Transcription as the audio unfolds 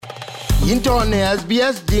Into ne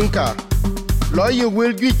SBS Dinka. Lawyer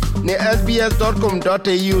will get ne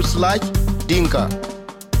sbs.com.au/dinka.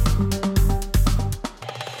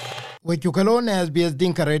 We chukalo ne SBS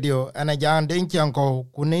Dinka Radio ana jang den chanko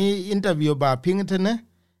kuni interview ba pingtene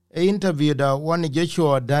interview da one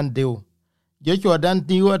Joshua Diu. Joshua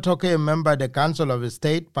Diu atoke a member the Council of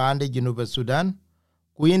State pande Junuba Sudan.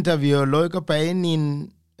 Ku interview loika pay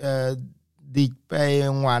in di pay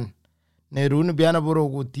one. Ne runu biana buro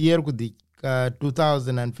ku tier ku di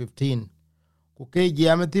 2015. Ku ke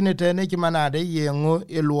jiametine tene chimanade yengo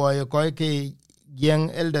eluoye koi ke Jieng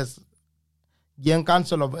elders Jieng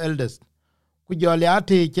Council of Elders. Ku jole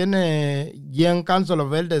ate chene Jieng Council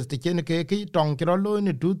of Elders te chene ke tong kirolo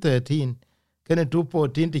ni 213 kene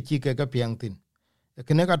 214 te chike ka piangtin.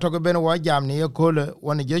 Kene ka toke ben wa jam ni ekole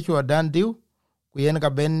woni Joshua Diu ku yen ka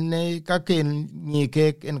ben ka ken ni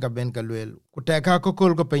ke en ka ben ka lwel. Ku te ka ko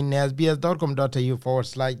kol ko pe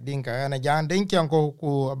sbs.com.au/dinka ana jan den ko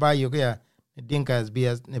ku abayo ya dinka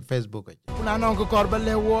SBS ne Facebook. Kuna non ko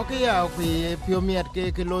korbale wo ke ya ku pio miet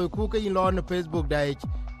ke loy ku ke lo ne Facebook dai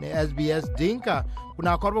ne SBS dinka.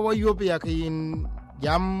 Kuna korba wo yobe ya kin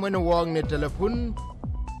jam ne wo ne telefon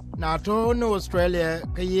na to ne Australia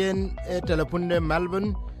ke yen telefon ne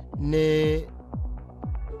Melbourne ne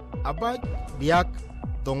abaj biak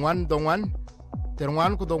dongwan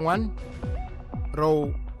terwan ku dongwan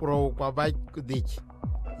ro kwa baj ku dich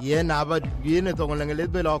yen abaj yen to ngale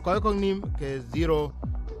be lo ko nim ke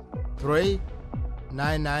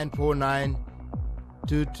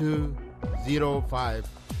 0399492205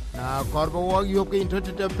 na korbo wo yo ke into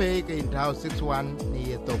pe ke into 61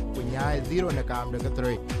 ni to kunya 0 ne kam de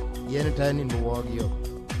 3 yen tan in wo yo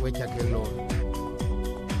we cha ke lo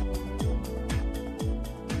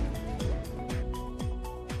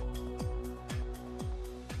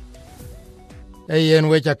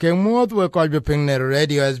Eyen wecha ke muoth we koj be ping ne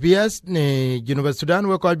radio SBS ni Junuba Sudan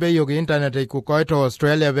we koj be yogi internet ku koj to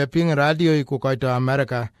Australia be ping radio ku koj to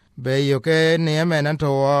America be yoke ni emen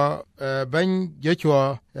to ben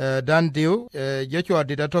Joshua Diu Joshua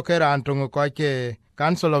dida toke ran tungu koj ke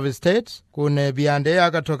Council of States ku ne biande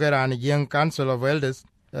aga toke ran Jieng Council of Elders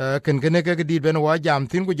ken ke dit ben wa jam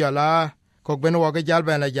tin ku jala kok ben wa ke jal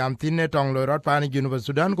ben la jam tin ne tong lo rot pani Junuba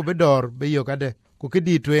Sudan ku be dor be yokade ku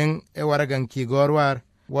kidi tweng e waragan ki gorwar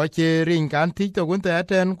wache ring kan ti to gunte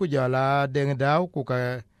aten ku jala deng daw ku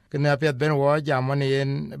ka kna pet ben wo jamon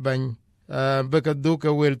yen ban be ka du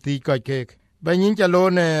ka wel ti ka kek banin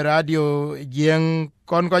chalone radio Jieng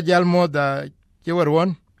kon ko jal moda che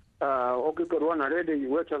warwon o ki korwon arede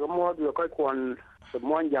we cha mo du ka kon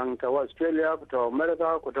mon jang ta Australia to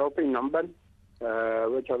America ko to pin namban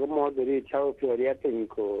we cha mo de ri chao pioria tin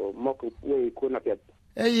ko mo ku we ku na pet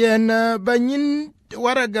Eyen banyin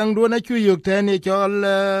waragang duona chuyuk teni chol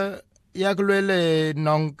yaklwele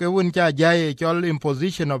nong ke wun cha jaye chol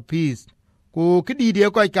imposition of peace. Ku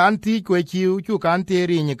kididie koi kanti kwe chiu chu kanti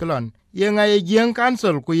eri nyiklon. Yenga ye Jieng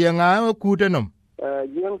Council ku yenga kutenom.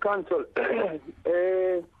 Jieng Council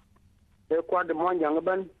kwa de monjang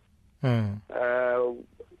ban.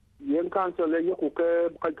 Jieng Council yoku ke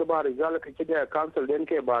kai ke bar izala ke chide council den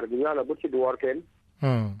ke bar izala buchi duwar ken.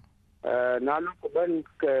 Na lu ko ban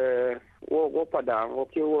ke wo pada wo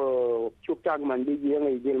ki wo chuktak man di Jieng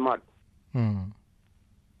e dilmat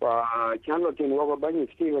wa chalo tin wo ban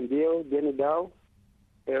Steven Dio den daw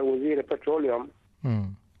wazir petroleum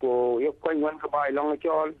ko yo ko wan ka bai long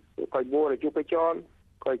chol ko bore chu ka chol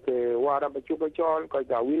ko ke wara ba chu ka chol ko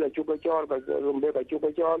da wila chu ka chol ko rumbe ba chu ka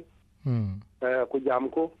chol ku jam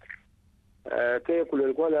ko ke ku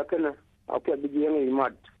le ko la kana apya di Jieng e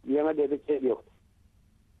mat Jieng de ke yo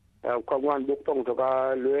ko wan duk tong to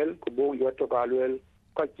ka lwel ko bo yo to ka lwel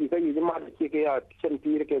ko chi ka yi ma chi ke ya chen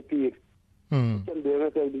pir ke pir chen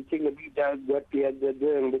de ke di chi le bi da got pia de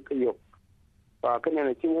de ke yo pa ka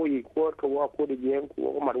ne chi wo yi ko ko wa ko de Jieng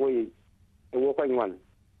ko ma wo yi wo ko wan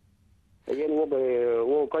yen wo be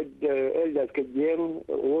wo ko elders ke Jieng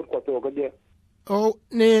wo ko to ka de o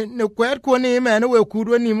ne kwet ko ni me we ku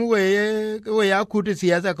ni mu we ya ku ti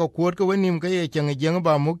siasa ko ko ko ni mu ke ye chen Jieng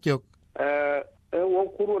ba mu chok wo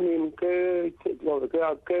kuro ni ke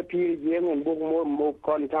pi Jieng en bu mo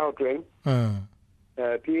kon taw twen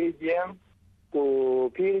pi Jieng ko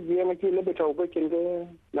pi Jieng chi le beto ko chen ke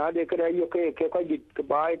na de ka yo ke ko dit ke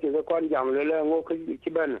bai ke kon jam le ngo ke chi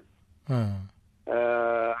ban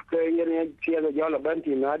ke yen chi le jo la ban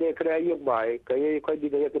ti na de ka yo bai ke ko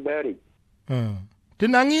dit ke bari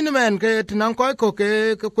tinangin men ke tinang ko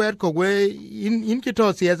ke kwet ko we in ki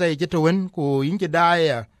to siasa ke to wen ko in ki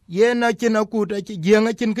daia yena china kuta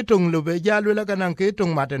Jieng chin kitung lube jalu la kanang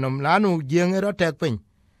kitung matenom lanu Jieng ro tek pin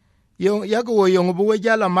yo yago yo bu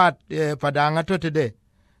jala mat padanga to tede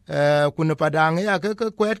kuna padang ya ke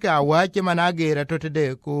kwet ka wa che managera to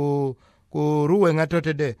tede ku ruwe nga to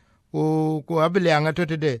tede ku abile nga to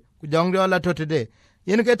tede ku jongdo la to tede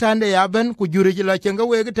yin ke tande ya ben ku juri la chenga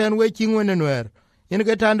we ke ten we chingwe ne nwer yin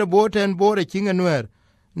ke tande bo ten bore chinga nwer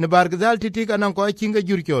ne bargzal titi kanan ko chinga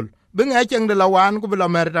jurchol benga chengde la wan ku bila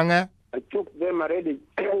mertange chuk de maredi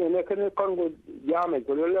ne kene kongo jame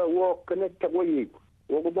ko le wo kene tagoyi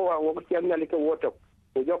wo go wo ko tiam nali ko woto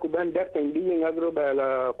o joku ben dek tan di ngagro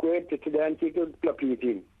bela ko te dan ti ko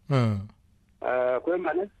plapitin ko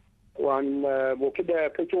mane wan bo kida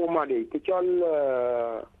ke chu made ke chol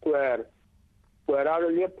kwera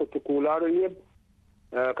liep ko kularo liep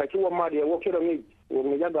ka chu made wo kiro ngi wo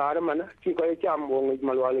ngi jagar mana ti ko cham wo ngi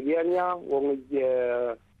malwal genya wo ngi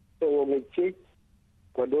chi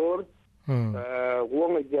kodor wo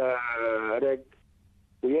ngi reg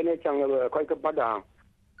yene chang ko ka padang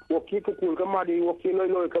wo ki ko kul ka made wo ki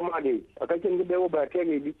loy ka made aka chen ge wo ba te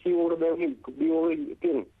gi chi wo be ngi bi wo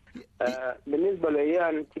tin بالنسبه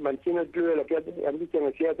ليان كمان كنا تقول لك يعني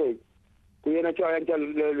كنا سياسي كنا شو يعني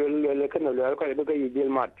كنا لو كان بقى يجي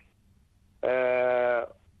المات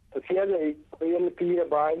سياسي كنا كير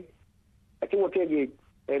باي أكيد وتيجي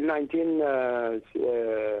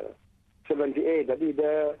 1978 ده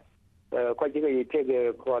ده كان يجي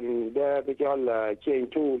تيجي كان ده بيجال Jieng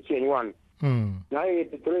 2 Jieng 1 ناي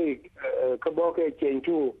تري كبوك Jieng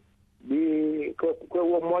 2 بي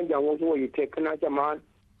كو مون جام وو يتك كنا جمان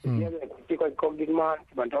ที่ก็กินมา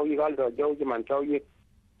มันเท่ายี่กันเจ้าจะมันเท่ายี่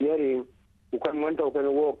เนี่ยเองบุคคลมันเท่าเป็น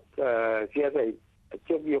วกเสียใจเ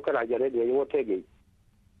ชื่ออยู่กระไรจะได้เดี๋ยวว่าเท่กี่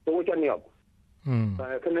ตัวจะเนี่ย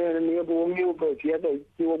คะแนนนี้บุ้งยิ้วไปเสียใจ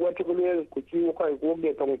ที่ว่าที่เขาเรียกกุชิวค่อยกุเดี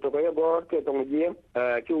ยตรงตัวก็ยังบอสเกตรงเยี่ยม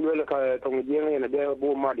ชิวเลยละตรงเยี่ยมเนี่ยเดี๋ยวบั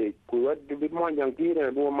วมาดิคุยว่าดิบมันอย่างที่เนี่ย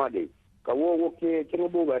บัวมาดิก็ว่าเกี่ยเชื่อ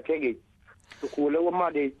บัวแบบเท่กี่คุยแล้วว่ามา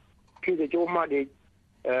ดิที่จะโจมมาดิ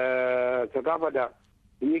สกัดดา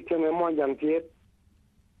อีกเช่นมันยังเทียบ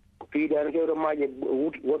ปีเดือนเกี่ยวกับมาจาก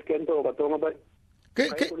วัดเคนโตกับตรงนั้นคือ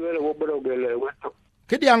เรื่องวัดบรอกเลยวัด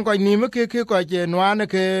คืออย่างก่อนนี้เมื่อคือก่อนเจนวาน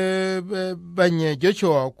คือบัญญัติเยอะชั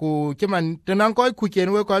วกูที่มันตอนนั้นก็คุยกัน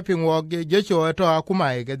ว่าก็เพียงว่าเยอะชัวตัวอาคุมา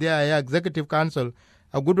ก็เดี๋ยว executive council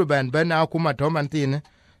อากุฎบันเป็นอาคุมาทอมันตีนะ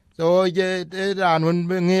โซ่เจร้านมัน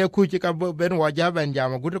เงี้ยคุยกับเป็นว่าจะเป็นยาม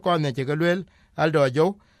อากุฎก้อนเนี่ยจะก็เลี้ยอัลดอโจ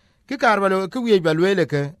คือการบาลคือวิบาลเวลเลย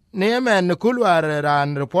เนี่ยแม่นคุลวารราน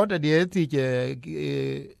รีพอร์ตเดียที่จะ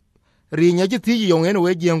รีเนี่ยจะที่ยงเงินเว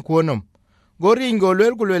จียงควรนำกอริงกอลเว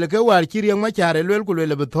ลกุลเวลก็วาร์ชีเรียงมาชาเรลเวลกุลเว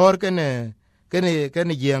ลเบทอร์กันเนี่ยเ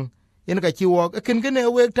จียงยันกับชีวอกกันเนี่ย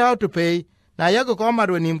เวกเท้าตุเปย์นายก็มา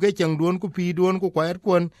ดูนิมก็จังดวนกูปีดวนกูควายค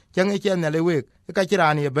วนจังไอเชนเนี่ยเลยเวกก็ชิรา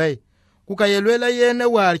นเนี่ยไปกูกายเวลยัน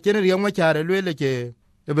วาร์ชีเรียงมาชาเรลเวลเจ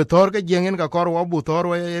เบทอร์ก็เจียงยันกับคอร์วอบุทอร์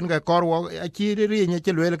วยันกับคอร์วอชีเรียงเนี่ยเจ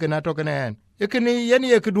ลเวลกันน่าตกันแน่คือยัน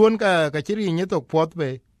ยังคือดวนกับชีเรียงเนี่ยตกพอดไป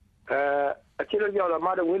ที่เราจะเอาม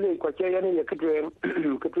าดูวิธีกว่าเช่นนี้คือเ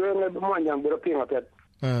รื่องในบ้านอย่างเบอร์พิงอ่ะเพื่อน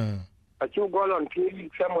ชิวก็หล่อนที่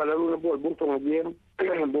แซมกันแล้วรู้บทบุกตรงเยี่ยม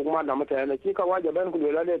บุกมาดำมาแทนที่เขาว่าจะเป็นคนเดี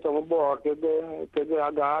ยวแล้วเดี๋ยวตรงบอร์ดเกิดอ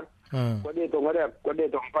ากาศก็เดี๋ยวตรงอะไรก็เดี๋ยว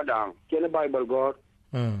ตรงประดังเช่นไบเบิลก็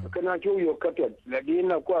ก็น่าชิวอยู่กับเพื่อนและดี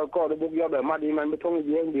นะก็บุกยาแบบมาดีมันไม่ต้องเ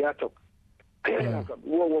ยี่ยมเดียร์ตก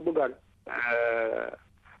วัวบุกกัน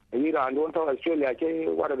อิหร่านโดนทั้งออสเตรเลียใช้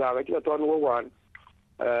วัดดาวที่ตอนวัววัน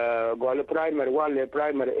ก่อนเลยพรายมาว่าเลยพราย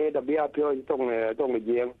มาดับเบิลพีต้องเ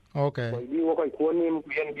ยี่ยมโอเคดีว่าก็ควรนี่เป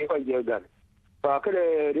ลี่ยนดีก็เยอะกันพอก็เลย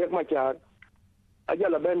เรียกมาจากอาจาร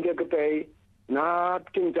ย์ละเบนเกี่ยวกับน้า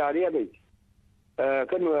จึงจะเรียก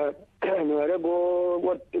ก็เหนือเรื่อง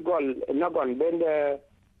วัดก่อนนักก่อนเบน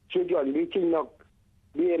ชื่อก่อนดีจริงนัก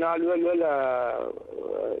ดีน่าเลื่อน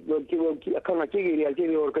โดนที่ข้างหน้าที่เรียนที่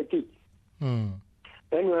โอร์กัจิ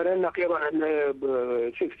เหนือเรื่องนักเรียน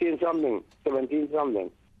16 something 17 something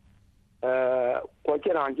ก็จ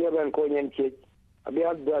ะอ่านเกี่ยวกับคนยันชิดเบีย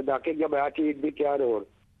ดดักเกี่ยวกับที่ดิคาร์โร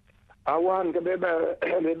อาวันก็เบ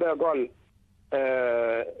บก่อน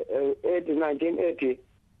1980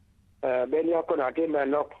เป็นยาคนอาทิตย์แม่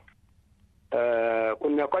นกคุ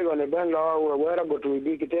ณนักก็อยู่ในบ้านเราเวลาบุตร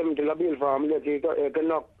ดีกิเตมที่ระบิลฟาร์มเลยที่ก็กัน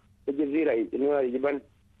นกเป็นจีไรนี่ว่าจีบัน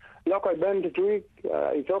แล้วก็บ้านที่ช่วย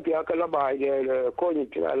อิสราเอลก็ระบายคน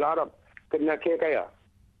ลาบกันนักแค่ไหน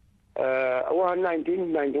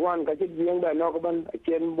วัน1991ก็จะยิงแบบนกบ้านเช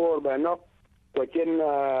นบอร์แบบนกก็เชน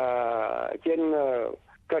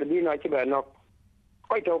คาร์บินาที่แบบนก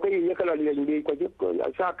ก็จะก็ยังก็เรียนดีก็จะ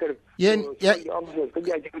สักยัน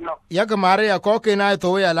ยักษ์มาเรียก็คือในตั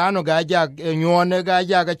วอย่างนั้นก็จะย้อนก็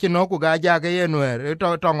จะก็ชิโนกุก็จะก็ยังหน่วยต้อ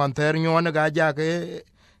งกันเถอะย้อนก็จะก็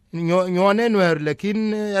ย้อนหน่วยเลยคิน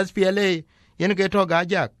SPLA ยันก็ต้องก็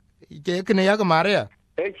จะคือเนี่ยยักษ์มาเรีย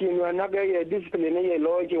chi na ga discipline ye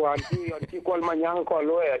lo chi wan chi kol ma nyang ko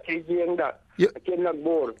lo ya chi jieng da chi na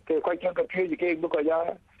bor ke ko cha ka phi ke bu ko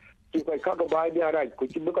ya chi ko ka ba dia ra ku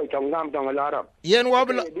chi bu ko chong ngam tong la ra yen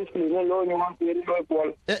wablo discipline lo ni wan pe lo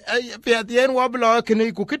kol pe yen wablo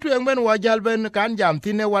kini ku kitu en ben wajal ben kan jam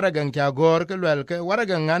tine waragan cha gor ke lwel ke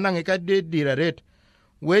waragan ngana ka de diraret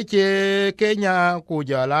weche Kenya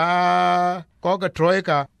kujala koga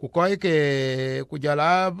troika ku koike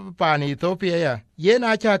kujala pani Ethiopia ya yen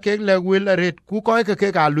acha ke le wilaret ku koike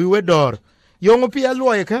ke ka luwe dor yongu pia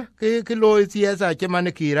loy ke loy siasa ke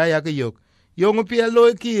man Kira ya ke yok yongu pia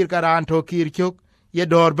loy Kir karanto Kir chok ye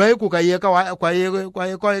dor bay ku ka ye ka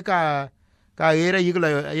ka era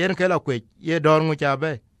yigla yen ke la kwe ye dor ngu cha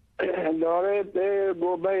bay dor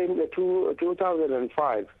go bay in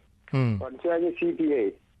 2005 on Chinese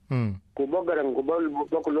CPA. Ku bogaran ku bol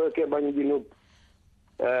lo ke bani jinub.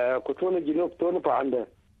 Ku tonu jinub tonu pa anda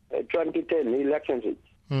 2010 elections.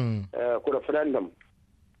 Ku referendum.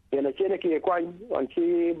 Yana chene ki kwan on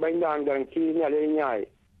chi bandan gan ki nyale nyai.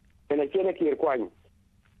 Yana chene ki kwan.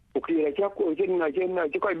 Ku ki ra ku jin na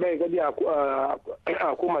chi ko be ga dia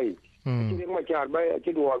ku mai. Chi ding ma char ba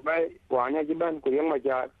chi do ba wa nya ji ban ku yang ma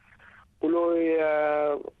char. Ku lo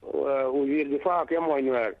u difa ke mo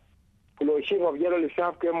inwer. Lo chief of general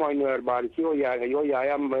staff ke mo inwer bar chi yo ya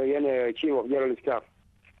am yene chief of general staff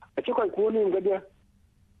a chi ko ku ni ngade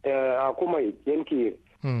a kuma yen Kiir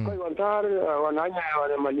ko wantar wananya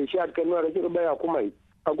wana malaysia ke no ra chi ba ya kuma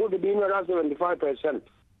a good be no 75%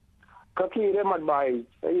 ka Kiir mat bai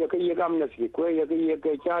ya ke ye gam na si ko ya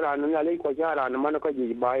ke chara na le ko chara na man ko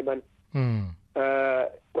ji bai ban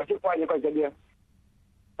ko chi pa ni ko je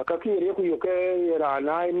ka Kiir ku yo ke ra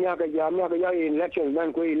na nya ka ja election ban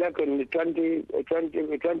ko election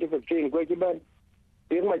 2015 ko ji ban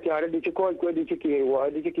ir ma chare di ko di Kiir wa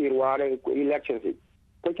elections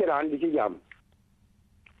ko ci ran di ci jam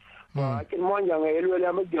wa ci mo jang e lu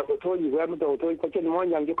la ma jogo to yi wa ma to ko ci mo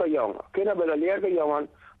jang ko yong ke na bela leer ko yong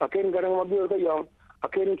a ken garang ma biur ko yong a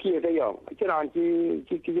ken ki ko yong ci ran ci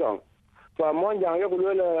yong fa mo jang yo ko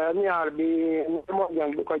le mi arbi mo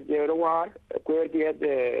jang ko je ro wa ko de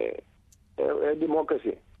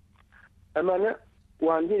democracy amana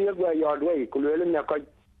wan di yo gwa yo dwe ko le ne ko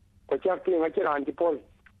chak ti nga ci ran ci pol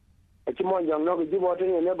ci mo jang no ko jibo te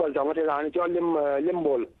ne gol tong te ran ci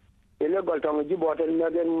limbol ne gol tong jibo te ne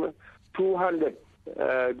den 200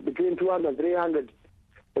 between 200 and 300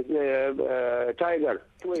 tiger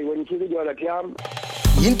to when ci jo la tiam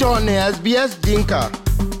into ne SBS Dinka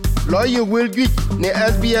lo you will get ne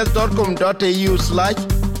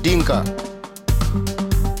sbs.com.au/dinka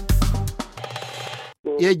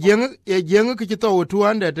ye jeng ke to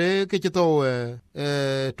 200 ke to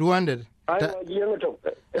 200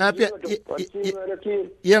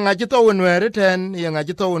 ye nga to unwere ten ye nga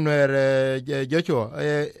to unwere jocho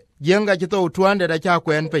jeng ga to 200 cha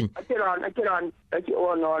kwen pin akiran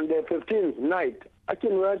on the 15th night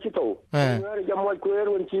akin wer to wer jamol ko wer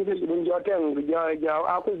won ci bun joteng ja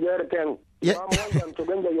aku jer teng ma mo jam to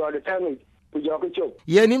ganga yo de teng ku jo ko chok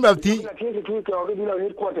ye ni bapti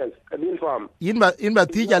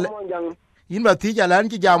in ba ti jalan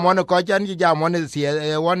ki jamon ko chan ki jamon si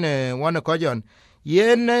won ko jon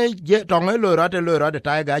yen je tonge lo rate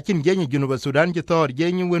ta ga chin je ni Junuba Sudan ki tor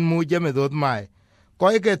je ni wen mu je me dot mai ko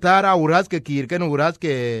ke tara uras ke Kir ken uras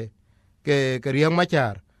ke riang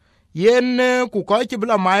machar yen ku ko ki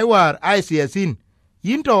bla mai war ICSin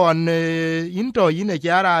into ine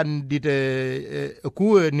charan dit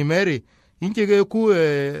ku ni meri inche ku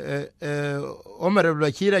omer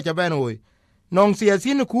la chira cha ben woy non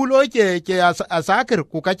siasin ku lo che asakir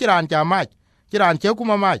ku kachiran cha mach kiran che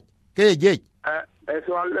kuma mach ke je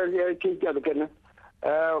so al ki cha ken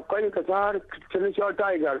ko ni ka sar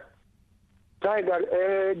tiger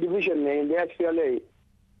division in the SPLA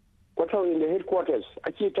what in the headquarters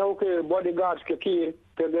achi tauke bodyguards ke Kiir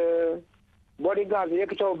ke bodyguards ye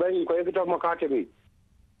to ben ko ye to makatibi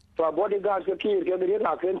so bodyguards ke Kiir ke de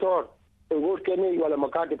ra ken tor wood kene wala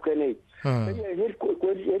makatib kene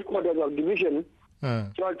headquarters of division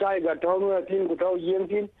so tiger to tin ku to Jieng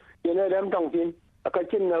tin ye dem tong tin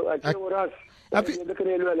akachin a chiras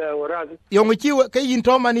yong chi ke yin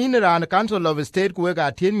to man in ran council of state ku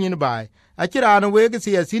ga tin yin bai a chiran we ke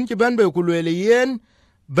siasin ki ben be ku le yen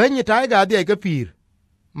ben ta ga de ke pir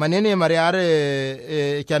manene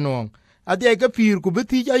mariare chanong ade ke pir ku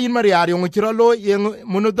biti ja yin mariare yong chiro lo yen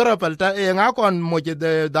munudra palta e nga kon mo je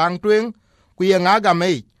de dang twen ku ye nga ga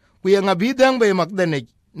me ku ye nga bi dang be makdene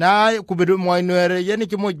na ku be mo nere yen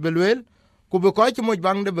ki mo belwel ku be ko ki mo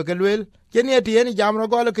bang de be kelwel keni eti yen jam ro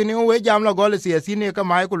gol keni we jam lo gol siasine ka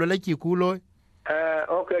mai ku le ki ku lo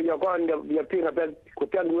okay yo kon de pinga ben ku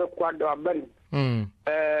tan we kwad ban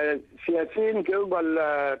siyasin ke gol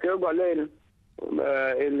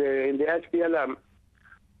in the SPLM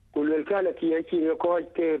kulel kala ki ko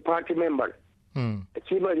ke party member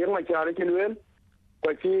ci ba yang ma chara ke lel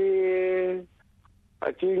ko ci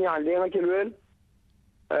nyande ma ke lel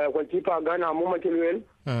ko ci pa gana mu ma ke lel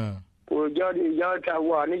ko jadi ya ta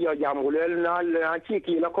wa ni ya jam kulel na ci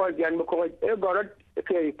ki la ko gan ko e gorot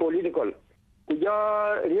ke political ku ja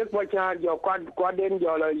riek ma char jo kwa den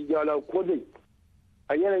jo la ko di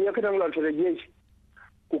ayena yakadang la to the jesh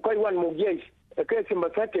ku kai wan mu jesh ke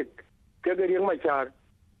sympathetic ke riek ma char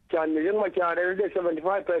can riek ma char is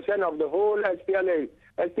 75% of the whole SPLA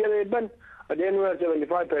ban then we are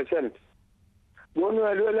 75% gonu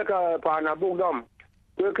le ka pana bugdam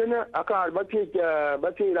ko kana aka ba ti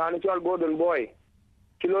ran chol golden boy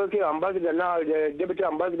kilo ke ambassador now the deputy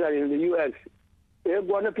ambassador in the US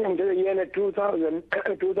gonna ping the year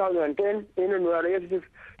 2010 in where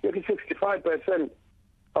 65%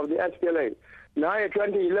 of the SPLA. Now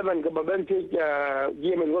 2011 kababan take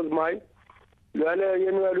Jieng was my lala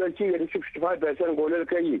yenwa chi 65% golel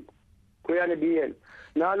kai ko yana biyen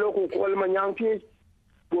na loko kol manyang ti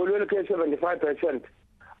golel kai 75%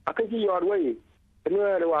 akaji your way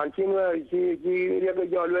no wan chi no ji ya ga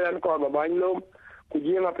jolwe an ko ba ban lom ku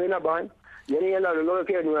Jieng apena ban yeni yana lo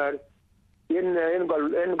ke no in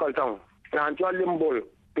gol tong ran cho limbol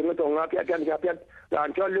tinga to nga pya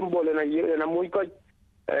ran cho limbol na muy ko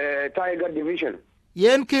Tiger Division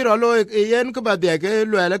yen kiro lo yen ko badya ke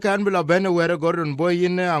lwele kan bila bene were Gordon Boy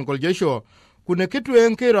in Uncle Joshua kuna kitu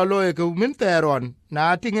en kiro lo ke min teron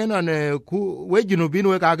na tingen on ku we junubin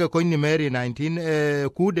we ka ko ni meri 19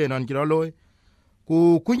 ku de non kiro lo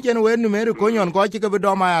ku kunjen we ni meri ko nyon ko ti ke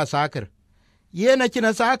do ma sakir yen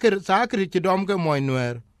achina sakir ti dom ke moy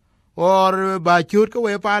nwer or ba chur ko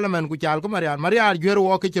we parliament ku chal ko marian gwer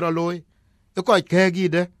wo ke kiro lo e ko ke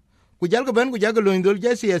gide ku jal ko ben ku jago lo indul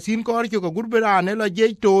JCE sin ko ko gurbera ne lo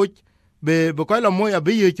je to be ko la moya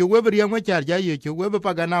be ye ko we briya ma char ja ye ko we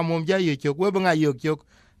pagana mom ja ye ko we nga yo ko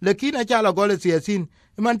lekin a chala gole siasin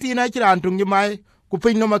man tina chiran tung mai ku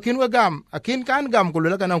pin no makin we gam akin kan gam ku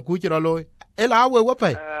le kana ku chiro lo ela we wo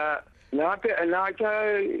pe na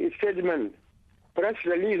statement press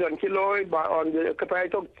release on kilo on the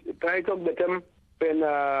capital the tem pen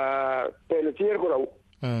tier ko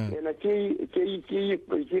na ki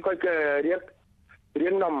ko riek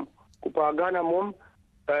nam ku pa gana mom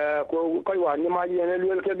ko wa ni ma ye ne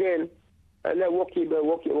lel ke gen le woki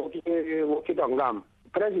dong gam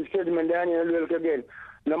press statement dan ne lel ke gen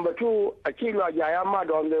number 2 a ki lo ja ma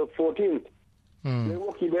on the 14th le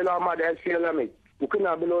woki be la ma da SPLM ku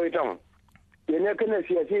kana be lo itong ye ne kana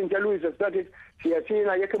siyasin ta Louis static siyasin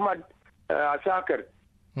ya kuma asakar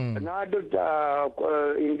na do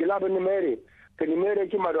ingilab ni meri kani mere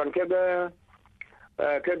ki madon kaga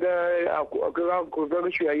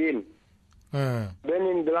shuyayin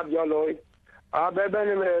benin glab jaloy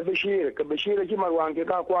benin bashir ki marwan ke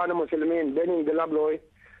ka kwana muslimin benin glab loy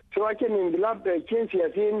so ake nin glab kin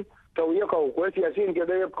siyasin tawiya ko siyasin ke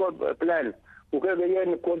da ko plan ku ke ga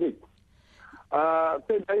yen ko di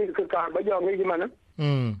pe dai ka ba jo ngi mana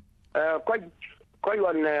ko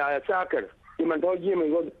wan sakar iman do ji mi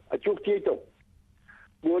go a chuk ti to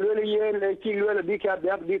bolole yen le kilwele bika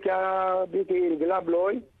in glab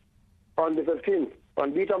loy on the 15th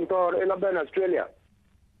on bitam tor in Australia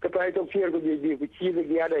ka pay to fier go di ku chi de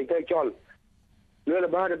ya dai ka chol le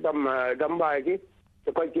ba dam ba ki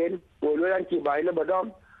to ko ken bolole an ki bai le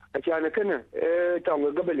badam a chana kana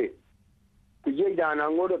tong gabele ku je da na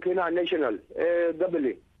ngodo kina national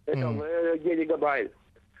gabele tong je ga bai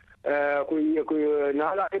ku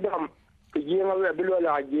na la idam ku je ngawe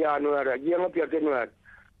bilwala ji anwar ji ngapya kenwar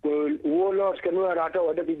wo los ke no rata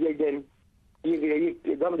wada ki jegen yi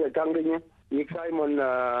gam de tangni yi Simon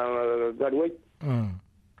Gadway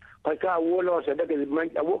ka wo los da ke man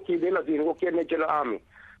wo ki de la tin wo ke ne chela ami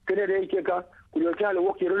kene de ke ka ku yo tale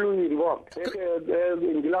wo ki ru ni ngo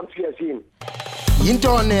in glam siasin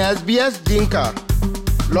into ne SBS Dinka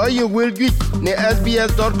lo you will get ne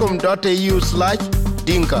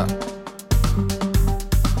sbs.com.au/dinka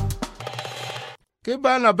ke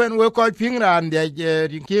bana ben we ko pingran de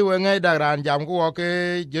ki we ngai da ran jam ko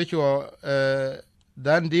ke Joshua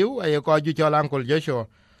Dau Diu ay ko ju cholan ko Joshua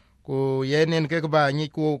ku yenen ke ba ni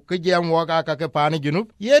ku ke jam wo ka ke pani junub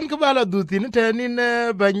yen ke bala dutin te nin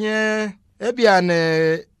banye e bian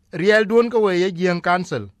real don ko we Jieng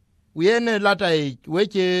council yen latai we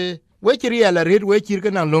che real red we chir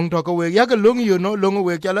ke na long to ko we ya ke long you know long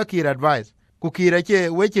we kala Kiir advice ku Kiir che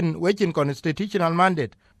we chin constitutional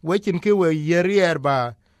mandate wekin ke we yerier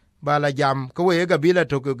ba la jam ko we gabila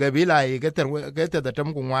to gabila ke ter da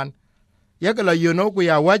tam kungwan ya ka la ku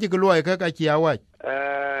ya wa ji ku lo ka chi ya wa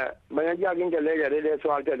ban ja gin le ya de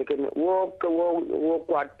so alta de wo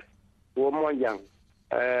kwat wo mo jang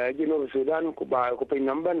jino Sudan ku ba ku pin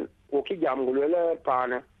namban wo ki jam gu le pa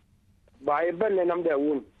na ba e ban le nam de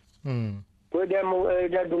un ko de mo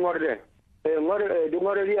de du ngorde du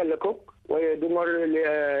ngorde ri le ko wo du ngorde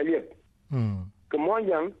le ko mo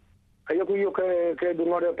jang ayo ku yo ke du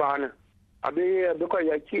ngorde pa na abi ko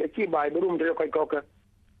ya chi ba be rum de ko ka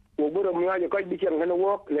wo buro mu ya ko bi chen ngana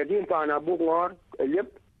wo le din pa na bu ngor le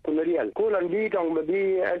ku le riel ko lan bi tong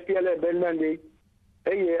bi SPL ben ben bi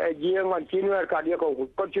Jieng an chinwer ka dia ko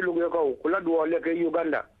chi lu ko kula duo le ke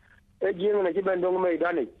Uganda Jieng na chi ben dong mai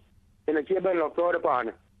dani ina chi ben lo tore pa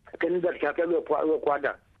na ken da ka ke kwa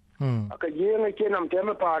da ka Jieng ke nam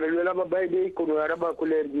tema pa le la ba bai di ku ra ba ku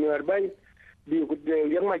le nwer bai di ku de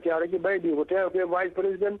yang ma cha ra chi bai di ku te ke vice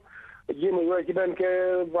president Jieng yo chi ben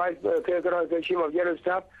ke vice ke chief of general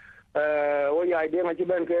staff o ya de ma chi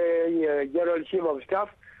ben ke general chief of staff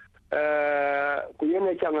ku yeng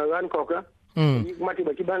cha ngan ko ka mati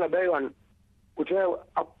ba kibana baywan kute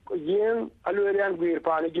yen alwerian gwir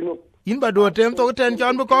pa ne jinu in ba do tem to ten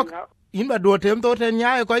jon bu kok in ba do tem to ten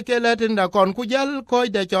nya ko ke le tin da kon ku jal ko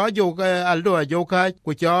de cho ju aldo jo ka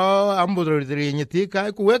ku cho ambudro dri ni ti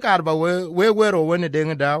ka ku we kar ba we ro we ne de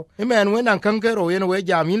ngdaw e men we nan kan ke ro yen we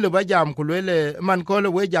jam in le ba jam ku le man ko le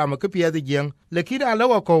we jam ke pie di jeng le kira le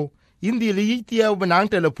wa ko in di li ti e banang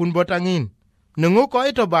telefon botangin nungu ko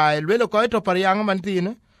to ba le ko to par yang man ti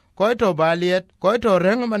ne ko to baliet ko to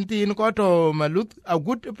reng man tin ko to malut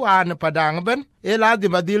agut pan padang ben e la di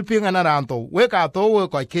badil pinga na ranto we ka to we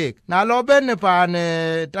ko kek na lo ben pan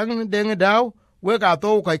tang deng daw we ka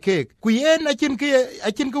to ko kek ku yen a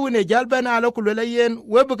chin ku ne jal ben alo ku le yen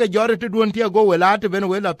we be ke jore te don tie go we la te ben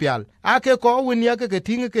we la pial a ke ko win ya ke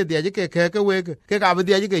tinga ke de ke we ke ka be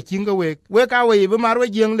de ke kinga we ka we be mar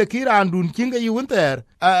we jeng le kiran dun kinga yun ter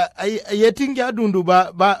ye tinga dundu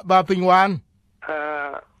ba pinwan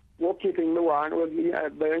wo keeping me one wo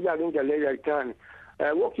ba ya gin le ya tan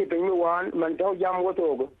wo keeping me one man taw jam wo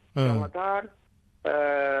to matar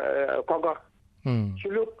ko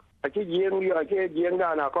chuluk a chi Jieng yo a chi Jieng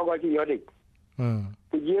da na ko chi yodik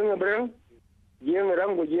ku Jieng breng Jieng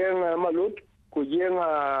rang ku Jieng malut ku Jieng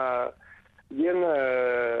a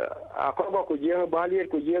ko ku Jieng baliet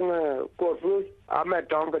ku Jieng ko fruit a me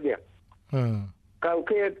tom ka dia ka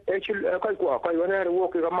ke actually ko wona wo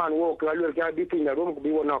ke man wo ka lu ka bi tin da rum ku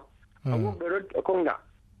bi wona wo berot konda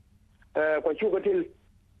ko chu ko til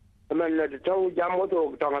man le taw jam wo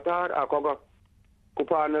to tangatar a ko ku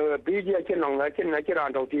pan bi je chen nong chen na chen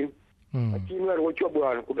ran taw tin tin wer wo chu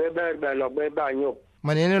bo ku be lo be ba nyo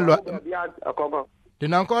manene lo ya a ko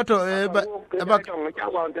tinan ko to ba tong cha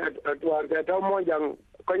wa ta taw mo jang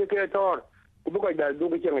ko ke tor ku bu ko da du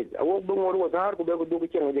ke chen wo bu ngor wo tar ku be ku du ke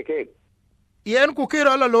chen je ke yen ku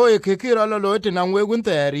kira la loye ke kira la loye tinan we gun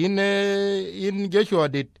ter in Joshua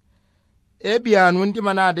dit e bian won ti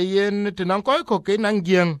manade yen tinan ko ke nan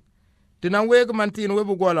Jieng tinan we man tin we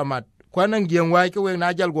bu gola mat kwa nan Jieng wa ke we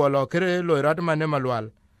na jal golo kere loy rat man ne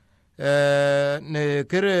malwal ne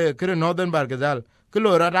kere northern bargazal ke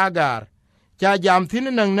loy rat agar cha jam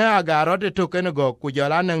tin nan ne agar ot to ken go ku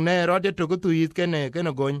jala nan ne ro to ku yit ken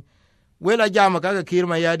gon we la jam ka kir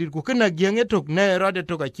ma yadit ku ken Jieng e to ne ro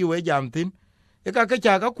to ka ki we jam tin e ka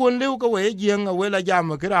cha ka kun lew ka we Jieng we la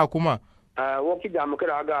jam kra kuma wo ki jam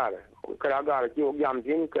kra gar ki wo jam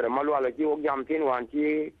tin kra malwala ki wo jam tin wan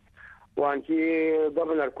ki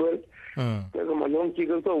governor kwel ke ko malon ki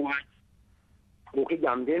ko to wa wo ki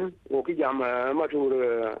jam tin wo ki jam matur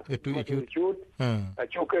chut a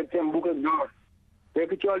choke tembu ke do ke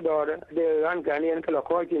ki chol do de ran kan yen kala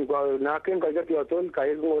ko tin ko na ken ka je to ka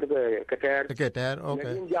ye ngor ke ter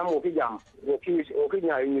okay jam wo ki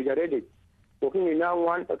nya ni jaredi ko ni na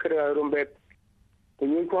wan kra rumbe ko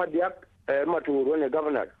ni ko diak matur ne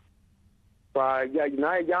governor pa ya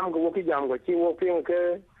na jam ko ki jam ko chi wo pin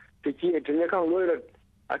ke ti chi ti ne kan lo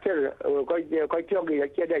a ter ko ti ga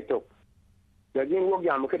ke da to ya ni wo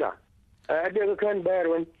jam ke da de ko kan ber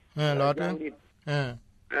wen lo ta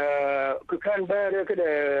ko kan ber ke de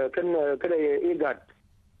igat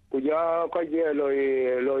ku ja ko je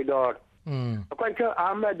loy dor ko ka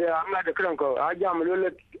Ahmed kran ko a jam lo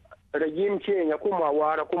regime change kuma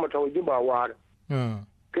wara kuma tawjiba wara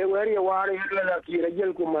ke wari wara yalla ki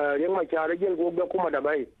rajel kuma yamma cha rajel go kuma da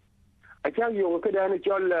bai a can yo ke da ni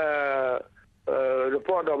chol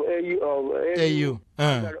report of AU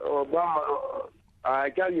Obama a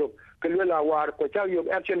can yo ke la war ko cha yo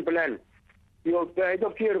action plan yo pe to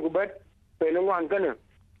Kiir go bet pe no wan kana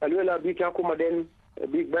alwela bi ta kuma den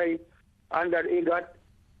big bay under IGAD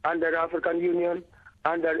under African Union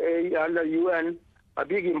under UN a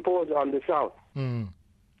big impose on the South.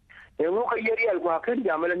 Ngo ka yeri al kwa kan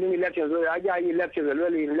jamala ni election so aja election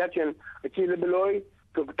really election chi le beloy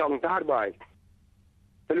to tong tar bai.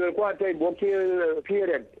 Pelu kwa te bo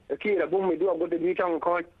period Kiir bu mi do go de tong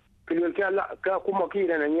ko pelu ka kuma Kiir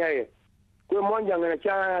na nyaye. Ko mon jang na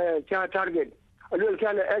cha target. Pelu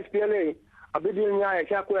ka SPLA abidin nyaye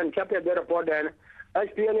cha ko en chapter the report then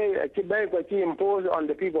SPLA chi bai ko chi impose on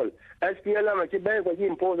the people. SPLA chi bai ko chi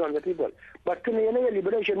impose on the people. But can you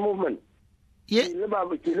liberation movement? Yen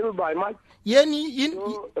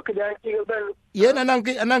anang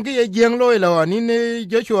ke Jieng loy lo ni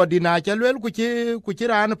Joshua dina cha lwel ku chi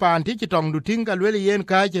ran pan ti tong du ting ka lwel yen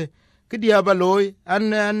ka che ke dia ba loy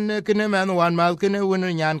an kene man wan mal kene won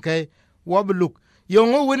nyan ke wo bluk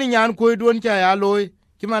yongo won nyan ko don cha ya loy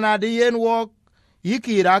ki mana de yen wo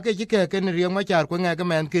yikira ke ke ken rieng ma char ko nga ke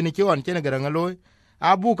men kene chi on chen garanga loy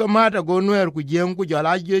abu ka mata go nwer ku Jieng ku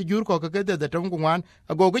jala jur ko ke de tom ku wan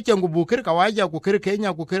ago ke chen ku bukir ka waja ku kir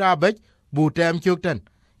Kenya ku kir abaj bu tem chukten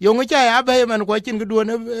yongo cha ya be man ko chin gduon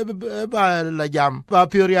ba la jam ba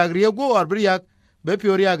pioria grie go or bria be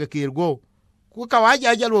pioria ga Kiir go ku ka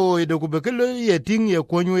waja jalo de ku be ke ye ting ye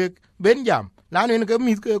konwe ben jam la ne ke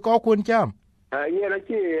mi ko kun cham ye na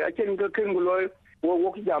chi a chin ga kin gulo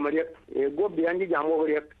wo ki jam re go bi an jam wo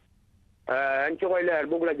re an ci koy leer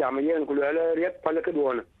bugla jam yeen ku leer rek pal ke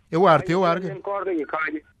doon e war te war ke ko ga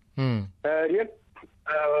yikaaji rek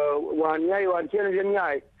wan yaay wan ci len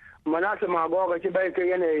yaay manata ma go ga ci bay ke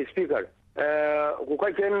yene speaker ku ko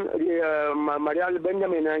ken Marial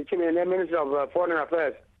Benjamin ci ne minister of foreign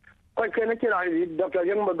affairs ko ken ci ra Dr.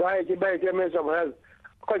 Jieng Bagay ci bay ke minister of health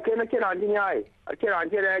ko ken ci ra di yaay ci ra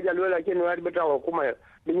ci re ja lola ci no beta kuma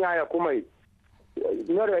di yaay kuma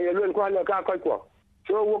no re yelo ko la ka ko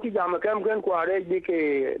so wo ki jam kam ken ko are bi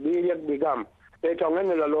ke bi yek bi gam e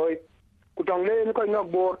tongen la loy ku tong le ko no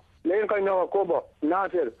bor le ko no ko bo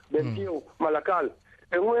Nasir Bentiu Malakal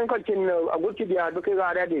e nguen ko chin aguti dia do ke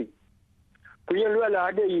ga de ku yen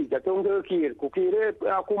la de yi da tong ke Kiir ku Kiir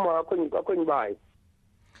akuma ko bai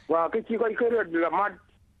wa ke ci ko ke la mad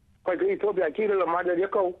ko ke Ethiopia Kiir la mad de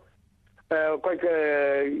ko ko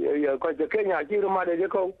Kenya Kiir la mad de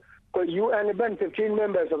ko UN ben 15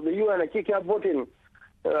 members of the UN keep voting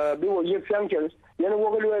be wo yek sanctions yana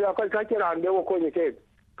wo gelo la ka kira ande wo ko nyeke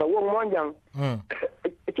ka wo monjang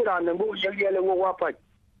kira ande wo yele wo wapa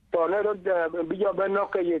to ne ro bi jo ben no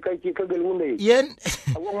ke ka ki ka gel wunde yen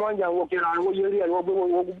wo monjang wo kira wo yele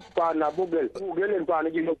wo pa na bugel wo gelen pa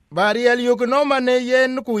ne jino bariel yo no mane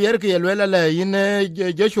yen ku yer ke lela le yin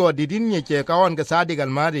Joshua didin nye che ka on ga Sadiq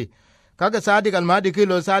Almadi kaga Sadiq Almadi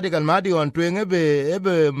kilo Sadiq Almadi on twenge be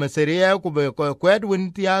meseria ku be kwed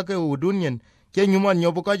win tia ke udunyen ke nyumon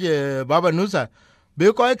nyobu ko je Baba Nusa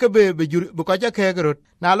be ko ke be ko ja ke grut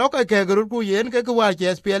na lo ke grut ku yen ke wa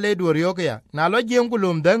che SPLA dur yo ke ya na lo Jieng ku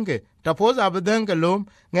lum danke ta poza be danke lum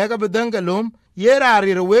nge ka be danke lum yera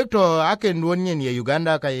ri we to aken wonyen ye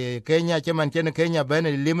Uganda ka Kenya che man chen Kenya ben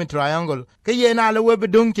limit triangle ke yen ala we be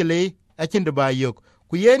dunkile a chin de ba yok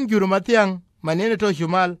ku yen juru matiang manene to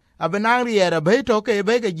shumal abenang riera be to ke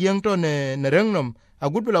be ke Jieng to ne rengnom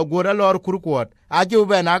agut bla gora lor kurkuot a ju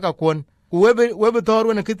be na ka kon ku webe thor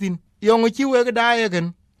wona kitin yongo chi wege dae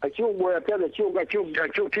gen a chu wo ya de chu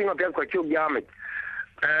tinga pe ko chu jamit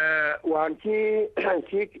wan chi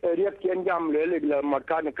riek ken jam le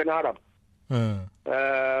makan kanarab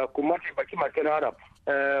ku mati ba ki makan arab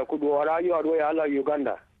ku do ara yo do ya la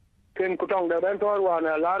Uganda ken ku tong da ben thor wan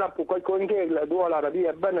la arab ku ko nge la do la arabi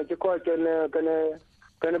ben ci ko ken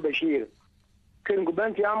Bashir ken ku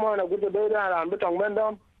ben ti amona gu de be da am tong ben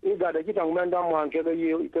dom iga da kitang men dam wan ke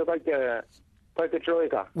yi ke ka ke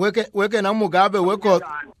troika weke na Mugabe weke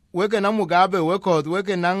na Mugabe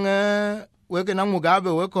weke na Mugabe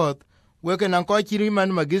weke na ko chiri man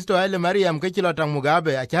Magisto ale Mariam ke chilo tang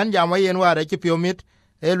Mugabe a chan jama yen ware ki piomit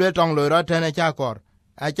elwe tong lo ro tene chakor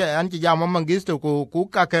a cha an ti jama Magisto ku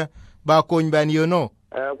ka ke ba ko ben yono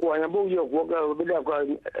ko anya bu yo ko be da ko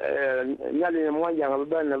nyali mo jang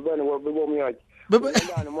ben wo bo mi yo be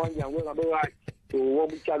mo jang wo be wa wo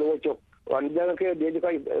chalo wo chok wan janga ke de ka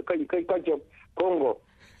chok Congo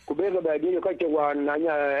kubega ba de ka chok wan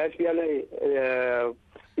nanya SPLA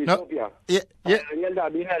Ethiopia yenda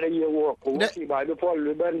bina le yo ko si ba do pol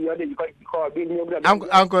le ban yo de ko bin yo da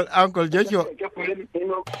uncle Joshua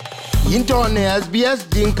into ne SBS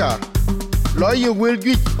Dinka lawyer will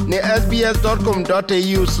get ne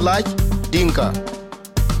sbs.com.au/dinka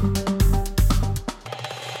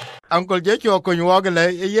Uncle Joshua ko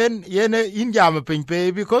nyogale yen injam pin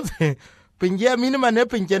pe because pin je minima ne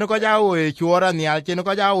pin je ko jawo e chuora ni al je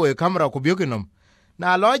ko jawo e kamera ku byokinom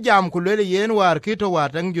na lo jam ku le yen war kito war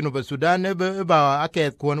tang junu ba Sudan ne ba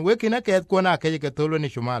aket kon we kina aket kon akeye ke tolo ni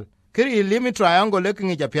shumal kiri limi triangle le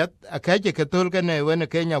kingi japet akeye ke tol ke ne we ne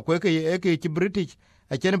Kenya ko ke British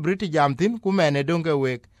a chen British jam tin ku mene donge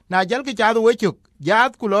we na jal ke chadu we chuk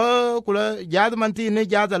jad kulo jad man ti ne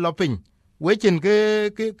jad lopin we chen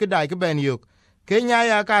ke dai ke ben yok Kenya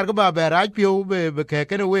ya kar ko ba raj pio be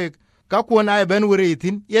ke ne we ka ko na ben wuri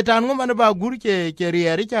tin yetan ngo man ba gur ke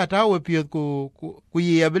rieri cha ta we pio ku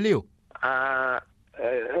ye bliu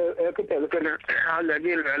ke tel ke ala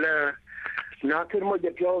ni la na kir mo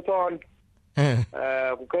je pio ton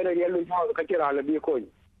ku ke ne yelu ka kira la bi ko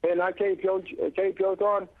na ke pio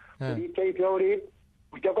ton di ke pio ri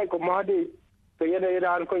ku ka ko ma di ke ye ne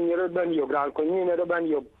ran ko ni ro ban yo ran ko ni ne ro ban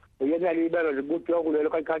yo ye ne li ba ro bu pio ku le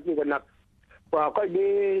ka ki ga na wa ko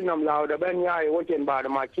di nam lao da ben yai wo chen ba da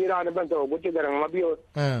ma chi ra da ben to bu ti garang ma bio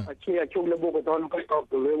a chi a chu le bu ko ton ko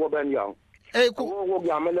to le wo ben yang ku wo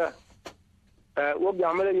ya me le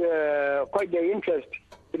ko de interest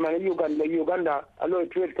ti man Uganda alo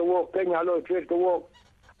trade ko wo Kenya alo trade ko wo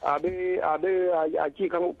abe a chi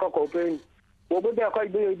kan ko pen wo bu da ko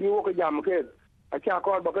di wo ko jam ke a cha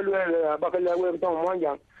ko ba ko le we to mo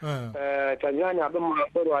yang Tanzania ba ma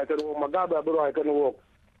ro ai ko Mugabe ba ro ai ko wo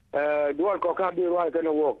dual ko ka bi roi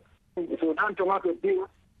kana wo Sudan to ngake ping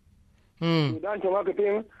Sudan to ngake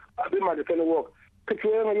ping abi ma de kana wo ke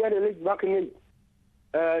tuen ya de lik bak ni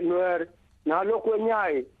noer na loko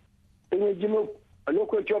nyai ni jinu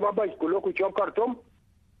loko choba ba ko loko chob kartom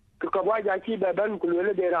ka ba ja ki da ban ku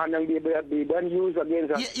le de ran nang bi ban use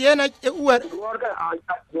against yena wer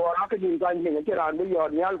ka din kan ni ke ran bi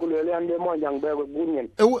yor nyal ku le ande mo jang be gunyen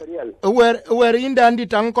wer indandi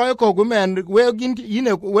tang ko gumen we gin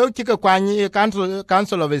yine we ki ka kwani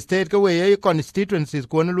council of state ko we constituencies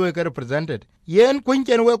ko no we represented yen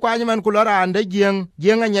kunken we kwani man ku lora ande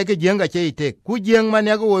Jieng anya ke Jieng che ite ku Jieng man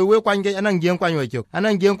ya ko we kwani ke anan Jieng kwani we chok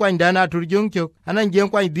anan Jieng kwani dana tur jung chok anan Jieng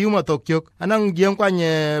kwani diuma tok chok anan Jieng kwani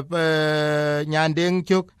nyandeng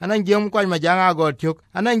chok anan Jieng kwani majanga god chok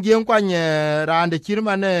anan Jieng kwani rande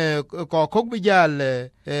chirmane ko kok bijal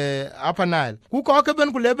apanal ku ko ke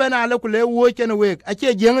ben ku le ben ale ku le wo chen we a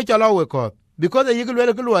che Jieng chalo we ko because the yigul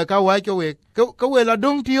we ku lo ka wa ke we ko we la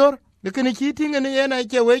dong tior lekini chiting ne yena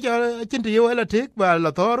che we cha chinti yo la tik ba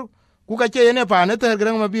la tor ku ka che ne pa ne ter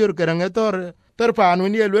grang ma biur grang tor pa nu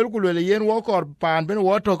ni le ku le yen wo kor pan ben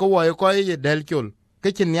wo to ko wo ko ye del chul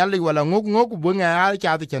ke chin yali wala ngok bu nga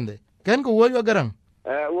cha ti chende ken ko wo yo grang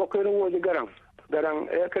wo ko wo garang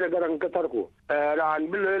ke garang ka tar ko ran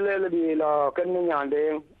bi le bi la ken ni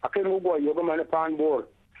nyande akin wo go yo ko man pan bor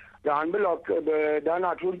ran bi lo da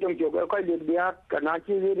na tur jom jo ko le biya kana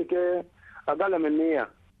chi ri ke agala men ne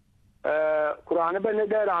Quran ben ne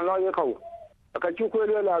da ran lo ye ko ka chu ko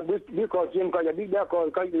le la bi ko jim ka ya bi da ko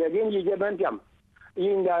ka le gen yi je ben jam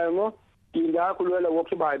yin da ngo yin da ku le wo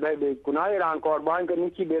ki bai be ku na ran ko ban ka ni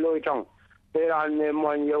ki be lo itong ran ne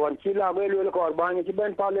mo ye wan ki la be le ko ban ki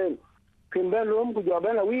ben palen kin ben lom ku jo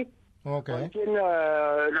ben la wi okay kin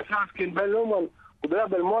la sas kin ben lom ku da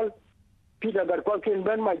bel mol pi da gar ko kin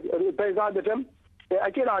ben ma pe za de tem a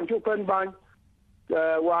ki ran chu pen ban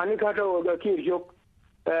wa ni ka to ga Kiir juk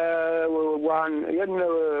wan yen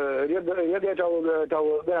ye to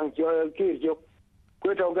garang Kiir juk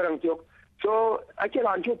ko to garang juk so a ki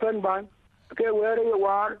ran chu pen ban ke were ye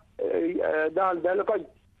war dal dal ko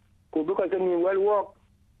ku bu ko ni wel wo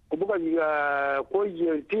ku bu ko ko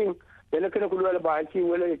ye ting ene kene ku le ba ki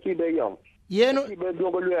wele ki be yom yeno ki be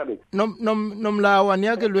dogo le nom la wan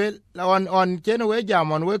ya ke le la on chen we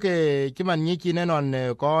jamon we ke kiman ni ki ne non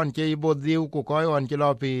ko on ke Bo Diu ku ko on ke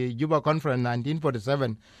lo pi Juba conference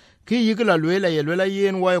 1947 ki yigla le ye le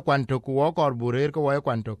yen wo kwanto ku wo kor burer ko wo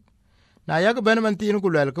kwanto na ya ke ben man tin ku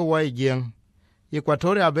le ko wo Jieng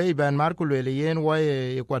Equatoria be ben mar ku le yen wo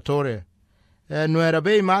Equatoria nuera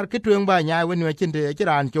be mar ki twen ba nya we ne chinde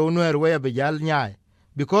kiran cho nuer we be jal nya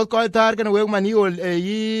because ko tar kan we man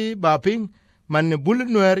yi ba ping man bul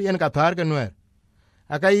nuer yen ka tar kan nuer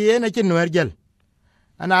aka yen chin nuer jel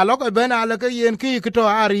ana lo ko ben ala ka yen ki to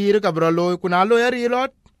ari ka bro lo kuna lo ari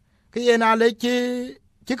lot ki yen ale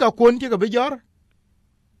ki ka kun ki ka bi jor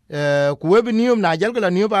ku we bi nium na jel ka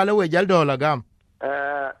nium ba le we jel do la gam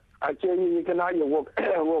a che ni kana yo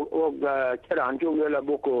wo kiran ju le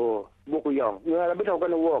buku yong nuer bi to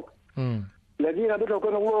kan wo le di na bi to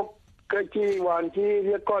kan wo ke chi wan chi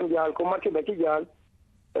ye kon jal ko mati ba chi jal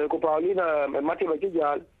ko Paulina mati ba chi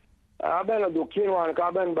jal a ben la du kin wan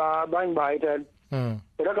ka ben ba ban ba iten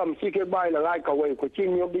ra kam chi ke bai la lai ka we ko chi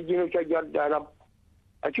ni bi jinu cha jat da rab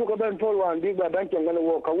a chu ko ben pol wan bi ba ben chen kan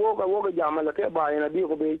wo ka jam la ke bai na bi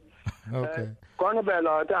ko bi okay ko na be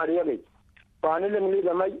la ta ri bi Pani lengli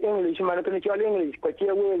da mai English man kan chol English ko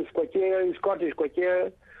che Wales ko che Scottish ko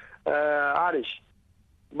che Irish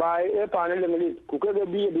bai e pani lengli ku ke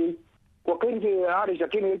bi ko ken ki Irish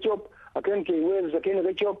akin ke chop akin ki Wales akin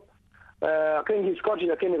ke chop akin ki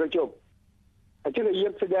Scottish akin ke chop a che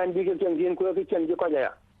yek se dan bi ke chen din ko ke chen ko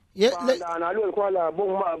ja ye na lu ko la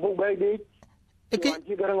bu bai di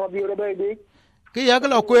ki garan obi ro bai di ki ya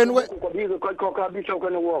kala kwen we ko bi ko ka bi so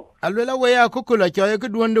kan wo alwela we ya kukula choye ku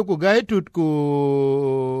duonde ku gai tut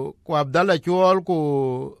ku Abdallah Chol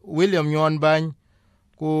ku William Nyon Bany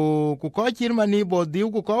ku ko chirmani bo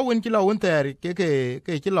diu ku ko win chilo win ter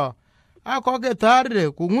ke chilo a ko ke tar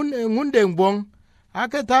ku ngunde bong a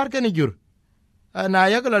ke tar ke ni jur na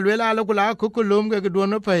ya kala lwela ala kula kukulum ke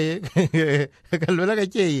duono pe ke lwela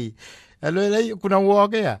ke chi alwela kuna wo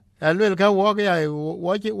ke ya alwela ka wo ke ya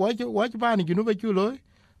wo ba ni junu be chulo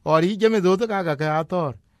ori jeme do to ka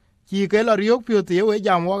ator chi ke la riok pio te we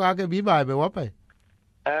jam wo ka ke bi ba be wo pe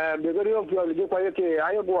be go riok pio je ko ke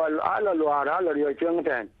ayo go ala lo ara la riok chen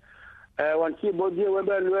ten wan chi bo je we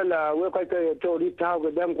be la we ko ke to ri ta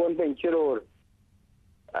go dem kon pen chiro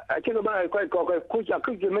a chi go ba ko ku cha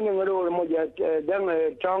ku je men ngoro mo je dem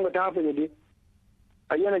chang ta fe di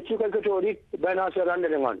ayana chi ko to ri ba na se ran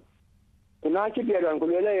de ngon kuna chi be ran ku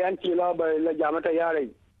le yan chi la ba la jamata yare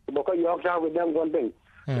bo ko yok ta go dem kon pen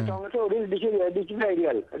Tong to this dichi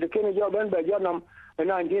real the ken job and by Jonam in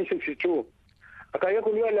 1962 akaya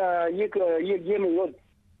kulela yik yemi yod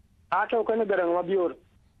ato kana garang mabior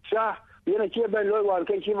sha yena che ben loy wan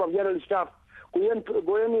ke chief of general staff kuyen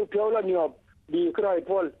goyen piola nyob di krai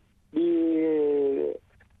pol di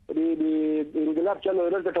ingilap chalo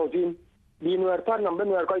ro ta tawtin di nuer par nam ben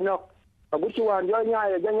nuer ko nok aguchi wan jo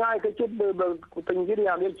nyaay ke chit pinjiri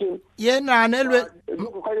ya gelchin ye na ne lwe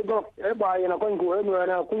ko go e ba yana ko ngu e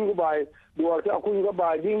nuer ku ngu ba duor ta ku ngu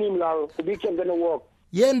ba di nim la ku bi chen gana wo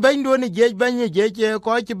yen ban do ni je ban ni je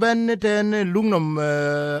ko ci ben ten lungnom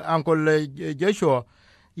ankol Joshua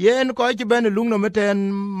yen ko ci ben lungnom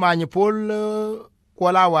ten manipol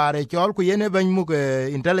ko la ware chol ku yen ban mu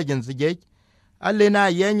intelligence je alle na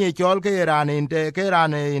yenye chol ke ran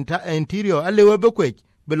interior alle we be kwech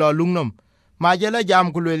bilo lungnom ma jela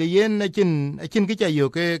jam ku le yen na chin ki chayo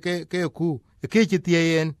ke ku ke chi tie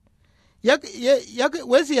yen yak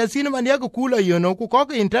wesi asina man yak ku la yono ku ko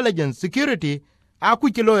intelligence security a ku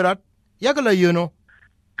ki loirat yak la yono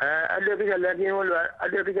ade ke la gen wala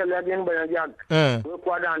ade ke la gen ba jak ko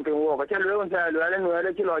kwa dan tin wo ka chelo on sa lo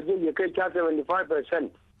ale ki lo je ke cha 75%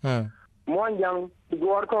 mon jang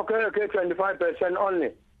duor ko ke 25%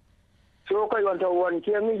 only so ko yon to won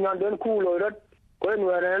ke mi nyan den ku loirat ko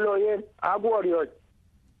nuere lo ye agorio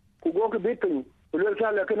ku go ke bitin lo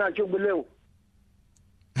ka la kana chu belew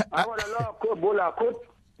awara lo ko bola ko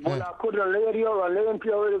le rio le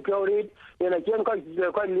pio rid yana ken ko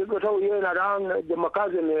li go to ye na ran de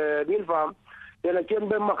makazin bil farm yana ken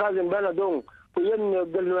be makazin bana dong ku yen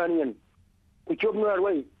gelwanyen ku chob nuer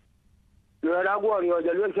wai lo agorio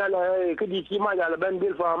de lo ka la ke di ki ma ya ben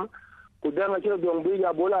bil farm ku danga che dong bi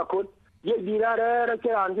ya bola ko ye di ra ke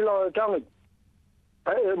an lo tang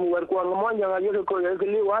ai mu war ko mo nya ga ko ye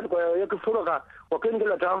li wat ko ye ko furoka ko ken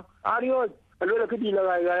la tam ario lo ke di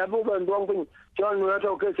la ya bu ban dong pin chon no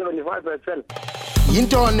to ke 75%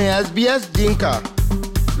 into ne SBS Dinka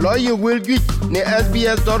lo you will get ne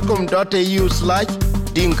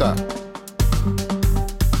sbs.com.au/dinka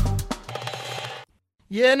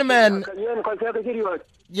yen men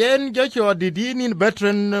yen Joshua didi nin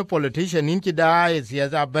veteran politician in ki dai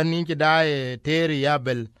siasa ban in ki dai teri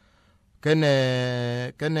yabel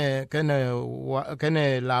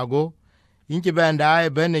kene lago inki banda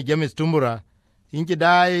bene James Tumbura inki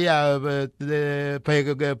dai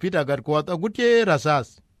Peter Garkwat agutye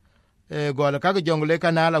rasas gola kaga jongle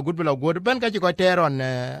kanala gutbula god ben ka ko teron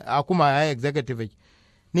akuma executive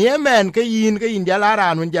ni yemen ke yin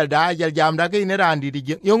jalaran mun jalda jal jamda ke ne randi di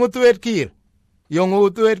yongu tuet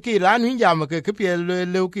kir an win jam ke piel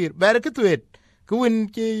lew kir ber ke tuet ku win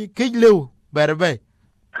ke lew ber be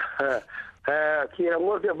kira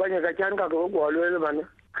ngor ke banya ka chan ka ko le ban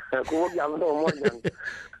ko jam to mo jan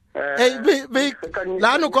be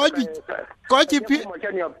lanu ko pi mo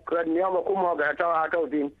chan yo kan yo mo kuma ga ta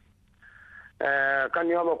din kan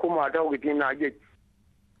yo mo kuma ta gitin na je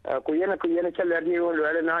ku yena chala ni wo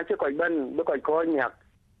le na che ko ban be ko nyak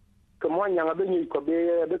ko mo nya be ni ko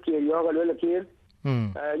be ke yo ga le kir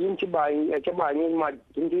yin ci bay ni ma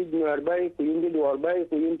yin ci nuer bay ku yin ci dor bay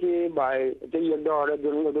ku yin ci bay te yo dor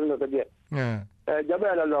dun ko de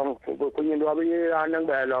jabela long ku yin do be an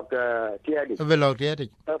ba lok tiedi be lok tiedi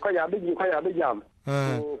ko ya be jam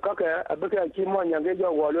ko ke be ke ci mo nya ge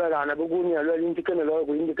jo wo le ran be gun ya le yin ci ken lo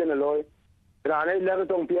ku yin ci ken lo rana le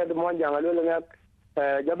tong pia de mon jang le ngak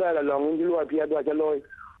jabe la long ji lo pia do chaloy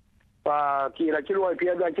pa ki ra chi lo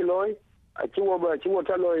pia do chaloy a chi wo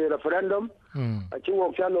chaloy referendum a chi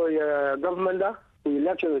wo chaloy government da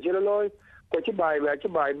election chaloy ko chi bai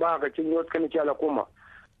ba ka chi nyot kan chala kuma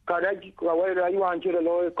ka da ka wai ra yuan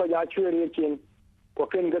chaloy ko ya chwe chin ko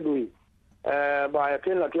ken ga dui ba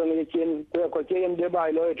ken la ken chin ko chen de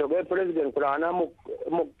bai lo to be president rana muk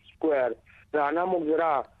square rana muk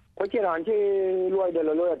zira ko che ran che lo de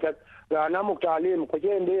lo ta rana muk talim ko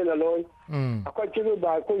che de lo ko che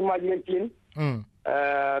ba ko ma je chin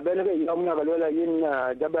ben ga yom na ga lo la yin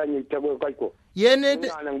da ba ni ta ko ko yene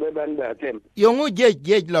nan be ben ba tem yongu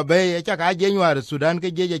je lo be cha ka je nyar Sudan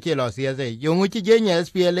ke je che lo sieze yongu chi je nye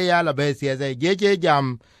SPLA ya lo be sieze je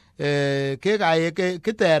jam ke ga ye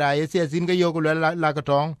ke tera ye siezin ga yo ko la ka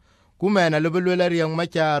tong ku mena le bulu la riang ma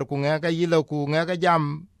char ku nga ka yilo ku nga ka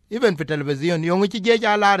jam even for television yongu chi je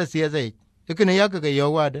ja la sieze ikene ya ka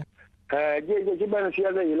yo wade je ben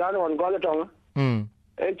sieze ila no go la tong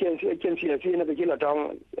chen sieze na ke la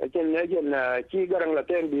tong chen chi garang la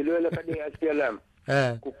ten bi le ka de SPLM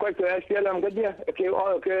ku ko SPLM ga je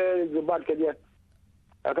ke zubat ke je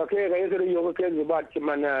ka ke ga yo ke zubat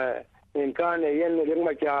man in kan yen ring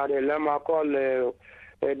ma chare la ma ko le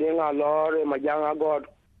de nga lor ma janga god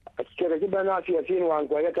ke ke bana sin wan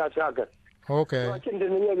ko ya ta saka okay chin de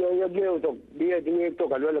ni yo to bi de to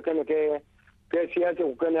ka le ke siasa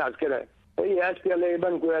ko ne askere ya SPLA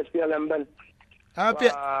ban ko SPLM ban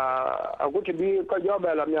a ko ti bi ko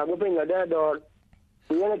joba la mi ago pinga de do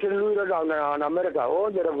yana tin lu ro na America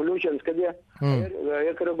the revolutions ke ya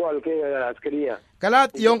kro gol ke askeriya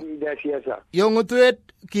kalat yong tuet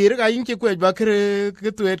Kiir ga yin ki kwet ba kre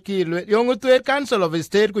tuet Kiir yong tuet Council of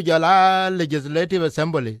State ku jala Legislative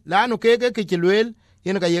Assembly la nu ke ki lwel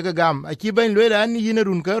yin ga ye gam a ki ben lwel an yin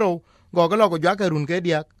run kero go ga lo ko ja ka run ke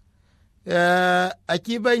diak a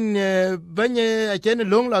ki ben a chen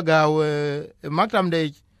long la ga maktam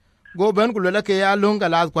de go ben ku le ke ya long ga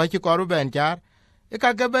la kwa ki ko ben char e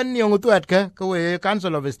ka ga ben yong tuet ke ko we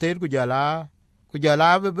Council of State ku jala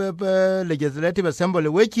Legislative Assembly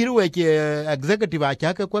we Kiir we executive a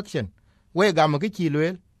cha ka question we gam ki ki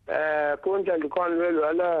lwel kun ta kon lwel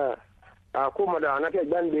ala kuma da na ke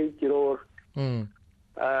ban bi kiror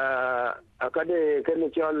akade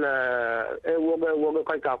ken chon wo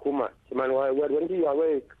kai ka kuma man wa won ti yo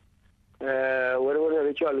we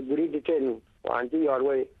wo chon grid ten wan ti yo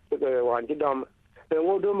we wan ti dom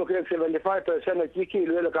wo do mo ke 75% ki ki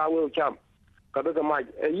lwel ka wo cham ka be ka ma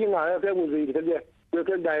yinga ke wo zi ke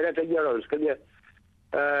ke direct generals ke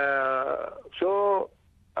so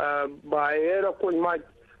ba era kun ma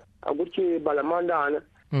aguchi balamanda ana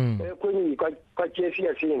kun ni ka che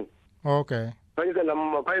sin okay kai ga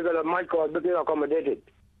ma ko be accommodated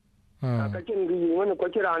ka kin gi wani ko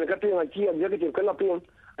kira an ka tin a chi executive kala pin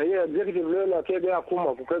ai executive le ke ga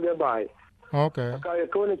kuma ku ke ga bai okay ka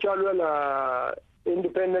ko ni chalu la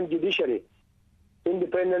independent judiciary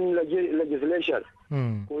independent legislation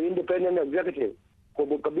ko independent executive ko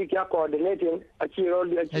bu kabi kya coordinating achiro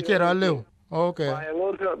le okay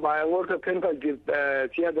ba ngor ken ka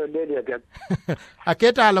tia do de de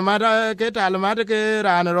aketa almada ke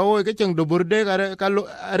ran ro ke cheng do burde ka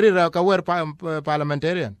rira ka wer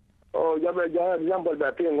parliamentarian ja example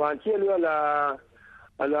ba pin wan chelo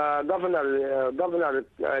la governor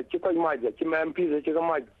chiko maje chima MP chiko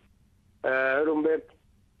maje rumbe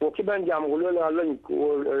ko kiban jam gulo la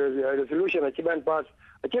resolution kiban pass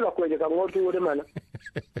achilo ko je ka ngor tu de mana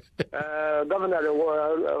governor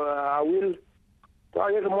will ta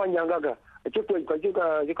ye mo nyanga ga achiko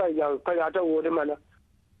ka ya ta wo de mana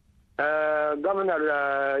governor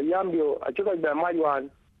yambio achiko ba majwan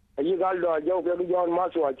yi galdo jo ke John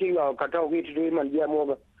Maso achilo ka ta wi tu man je mo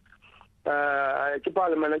ga ki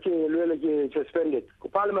parliament ki le ki suspended ko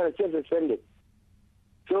parliament ki suspended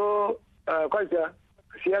so ko ta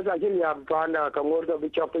siasa ki ya bana ka ngor da bi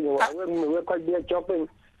chopping we ko bi chopping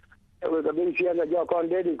we ga bi siasa jo kon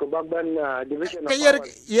dedi ko bagban division of power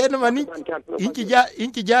yen mani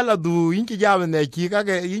inki jala du inki jabe ne ki ka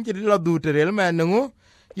ke inki la du terel man ngo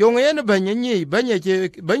yong yen banye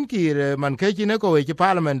ke bankir man ke ki ne ko we ki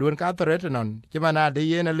parliament won ka tret non ki mana de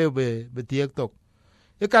yen le be tiek tok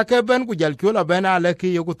e ka ke ben ku jal chola ben ale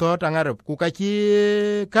ki yo ku to tangarep ku ka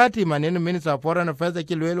ki kati manen minister of foreign affairs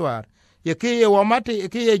ki lwelwar ye ke ye wa mate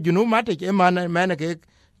ke ye junu mate ke man ke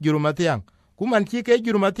juru matiang ku man ki ke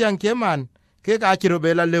juru matiang ke man ke ka chiro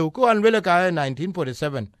bela lew ko an wele ka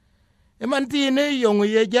 1947 e man ti ne yong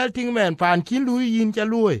ye jal ting men pan kin lu yin cha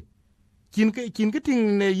luwe kin ke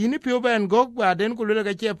ting ne yin pio ben gok ba den ku le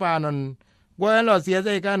ka che panon go lo sia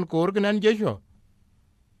ze kan kor kan jesho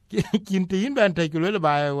kin tin ben te ku le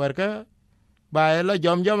ba wer ka ba lo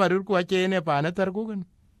jom arir ku achene pa na tar ku kan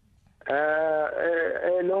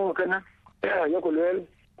no kana yo ko lel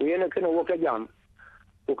ku yene kana wo ka jam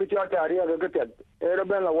ku ki ta tari ga gatet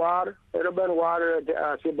ben war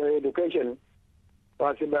education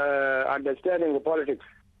was understanding of politics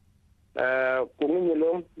ku ni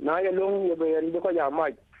long na ye long ye be ko ja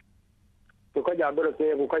mai ku ko ja bro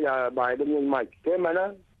se ku ko ja bai de ni mai ke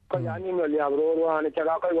mana ko ja ni no ya bro ro ne cha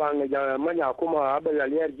ka wa ne ja ma nya kuma ba ya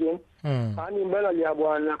ler jin ani be la ya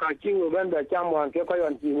bwa na ka chi ben da cham wan ke ko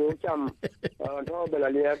yon chi wo cham to be la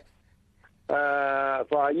ler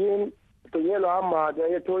fa yin to ye la ma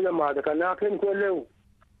de to ye ma de kana ken ko lew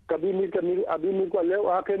ka bi mi abi mi ko lew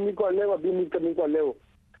a ken mi ko lew abi mi ko lew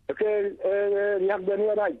ke yak de ni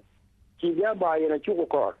ra chi ya ba ye na chu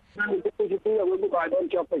ko ni ko chi ya wo ba don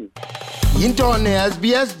cha pe into ne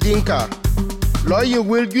SBS Dinka lo you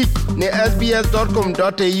will get ne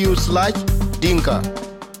sbs.com.au/dinka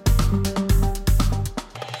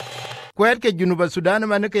kwer ke Junuba Sudan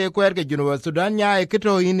man ke kwer ke Junuba Sudan nya e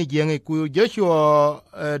kito ini Jieng ku Joshua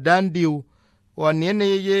Dau Diu won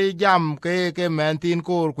ye jam ke mentin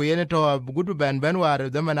ko ku yene to gudu ben war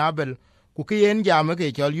de manabel ku ke yen jam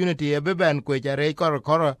ke chol unity e be ben ku jare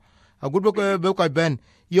kor agudu ko be ko ben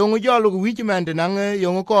yongu jolu wichment nang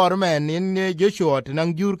yongu kor men in Joshua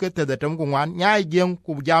nang jur ke te dem ku wan nya Jieng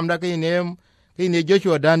ku jam da ke ne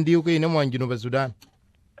Joshua Dau Diu ke ne mon Junuba Sudan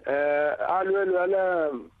ala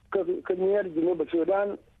ke nier Junuba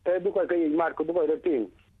Sudan e du ko ke mar ko du ko retin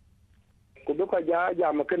ku du ko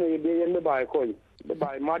ja ma ke ne be yen ba ko be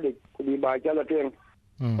ba ma de ku bi ba ja la ten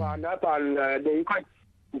pa na pa de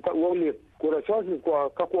ko wo li ku resources ko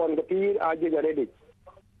ka ko on pi a je ja ready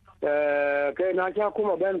ke na cha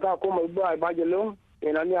kuma ben ka kuma ba je long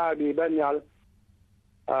ina ni a bi ben yal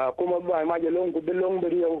kuma ba ma je long ku be long be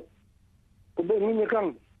yo ku be ni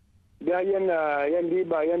kan ya yen di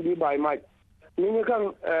ba ma ni kan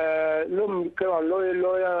lum ke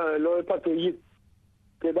lo patu yi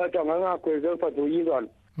ke da ta nga ko zo patu yi gon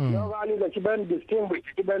no gali da chiban distinguish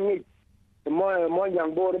chiban ni mo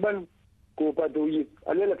yang bor ban ku patu yi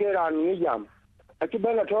ale la ke ran ni jam a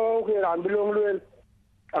chiban la to ke ran bilong luen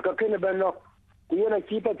aka ken ben no ku yana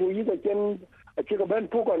chi patu yi da ken a chi ko ben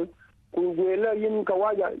pukon ku gwela yin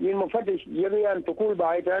kawaja yin mo fatish yan to kul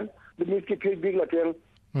ba itan bi ki ke big la ten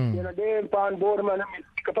yana de pan bor man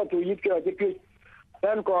ka patu yi ke ke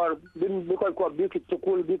dan ko bin ko bi ki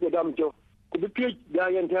tukul bi ke dam jo ku bi pi da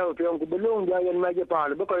yan tawo to ku bulung da yan ma je pa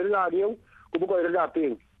bi ko la riu ku bi ko la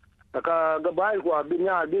pin ka ga bai ko bi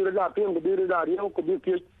nya bi la pin ku bi la riu ku bi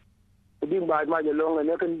pi ku bi ba ma je long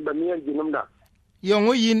ne kan ba mi ji num da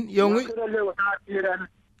yongu yin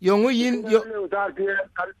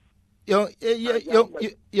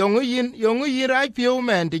yongu yin rai piu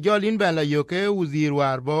men ti jolin ben la yo ke uzir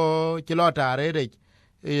war bo kilotare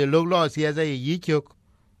de log lo siasa yi chok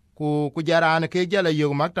ku jarana ke jala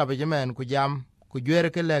yo maktaba jemen ku jam ku jwer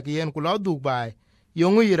ke le yen ku lo du bai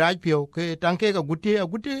yongu ira pio ke tanke ga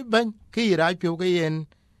guti ban ke ira pio ke yen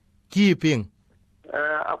ki ping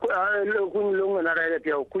kun long na ra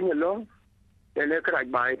pio kun long ele kra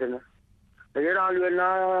bai tena era lu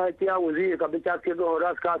na tia uzi ka bicha ke do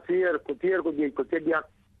ras ka tier ku di ku te dia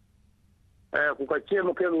ku ka che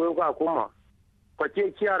mo ke wo ka kuma ko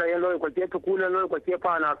che chiara ye loy ko che tukule loy ko che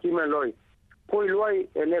pana kime loy ko loy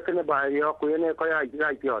ene kene ba yo ko ene ko ya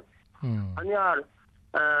piot anyar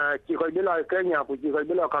ki ko bila Kenya ku ki ko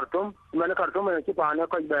bila Khartoum mane Khartoum ne ki pana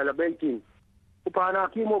ko bela belkin ku pana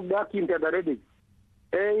ki mo da kin te daredi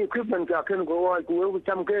equipment ka ken go wa ku wo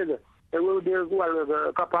cham ke e wo de ku wal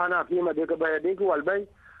ka pana ki ma de ka ba de ku wal bay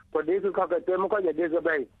ko de ka te mo ko de ka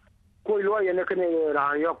bay ko loy ene kene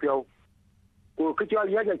ra yo pyo ku ki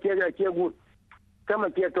ya ke gut kama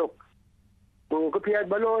tieto ko piat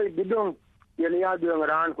baloi bidong yen ya duang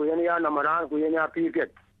ran ko yen ya namaran ko yen ya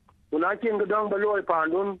piket una kin gdong baloi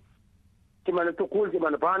pandun ki man to kul ki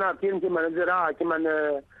man pana kin ki man zira ki man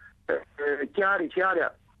chiari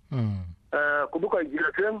ko bu ko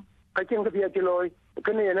jiratlen ka kin ka piat loy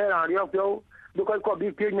ken yen ra yo pyo du ko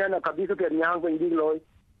bi pi nya na ka bi ko piat nyang ko ndi loy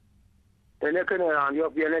ene ken ran yo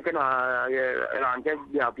pi ene ken ran ke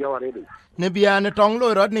ya pyo re ne biane tong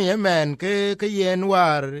lo rod ni yemen ke yen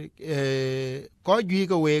war ko gi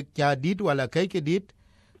ko we cha dit wala ke dit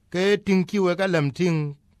ke ting ki we ka lam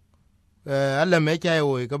ting ala me cha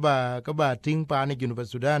o ka ba ting pa ne Junuba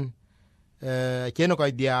Sudan ke no ko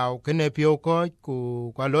diaw ke ne pio ko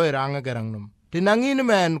ku ko lo ranga garang num tinangin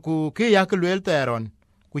men ku ke ya ke wel teron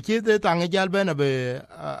ku chi de tang jal ben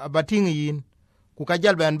ba ting yin ku ka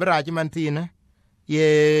jal ben bra ji man tin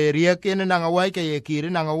ye rie ke ne nga wa ke ye Kiir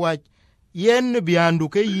nga wa yen biandu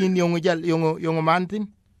ke yin yongu mantin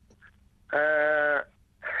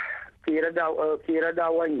Kiir da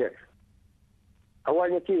wanje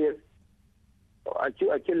awanya Kiir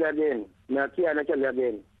achi legen na Kiir na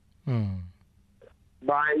legen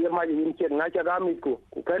ba ye ma yin chen na cha ga mi ku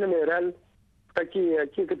kan me ral ka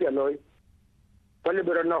chi ke te loy pale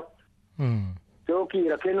bero no so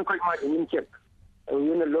Kiir ken ko ma yin chen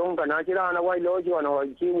yin long ka na chi ra na wai lo jo na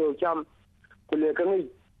chi wo cham ku le ka ni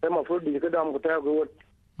e ma fu di ka dam ku ta go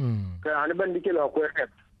ka an ban di ke lo ko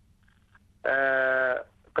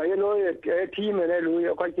ka ye lo e ti me ne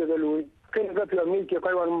lu ko che ga lu ken ka pyo mi ke ko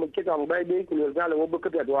wan ke tong bai bi ku le za lo bu ka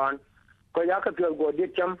te dwan ko ya ka pyo go di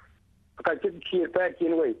cham ka chi pa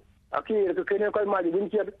kin wei aki ka ken ko ma di bin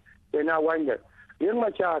che e na wanje yin ma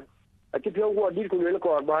cha a chi pyo go di ku le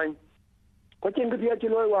ko ban ko chin ka pyo chi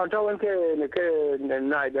lo wa ta wan ke ne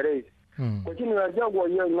na da re ko chin na ja go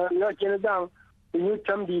ye na chen dang ni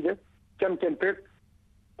cham di de cham chen pe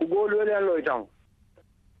ku go lo le lo tang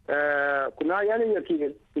kuna yani ya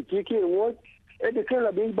ki wo e de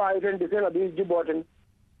kela bi ba ken de kela bi jiboten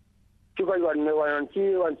ti ko wan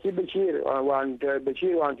ti bishir wan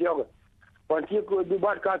ti wan ti ko du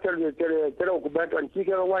bat ka tere ku bet wan ti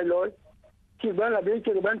ke wai lo ti ban la bi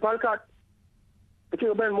ke ban pal ka ti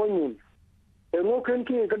ban mo ni e ngo ken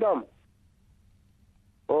ki ka dam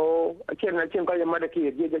o chen ka ya ma de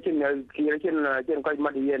ki je chen ka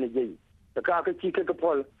ma de ye ne je ka ti ke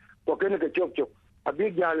pol ko ken ke chok a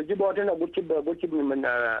big gal jiboten a gutti men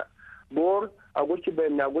bor a gutti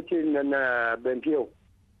ben na bentio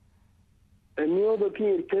e niyo do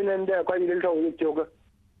ki tenen da ko yel taw yoga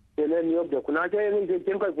tenen niyo da kuna ta yin ke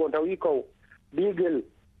ken ko taw ko bigel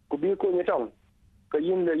ku bi ko ni taw ka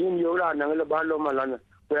yin yo la na le ba lo malana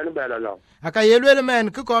ko en ba la aka yelwel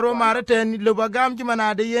men ku koro marten lo bagam ti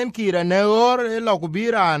manade yen Kira ne or e lo ku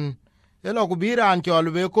biran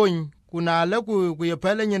chol be kun kuna le ku ye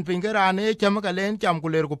pele nyin pingeran e cham ka len cham ku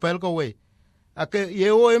ler ku pel ko we ake ye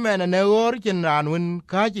o men ne or kin ran win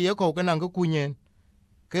ka ji ye ko kana ku kunyen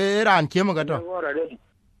ke ran chem ga to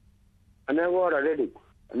ne wora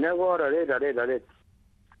re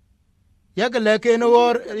ya ke le ke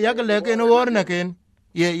no or na ken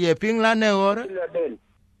ye ping la ne or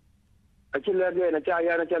a chi le ge na cha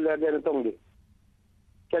ya na cha le ge na tong di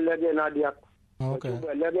cha le ge na dia okay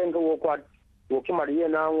le ge ko wo kwat wo ki ma ye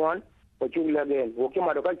na wan ko chung le gen wo ki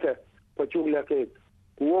ma do ka ke ko chung le ke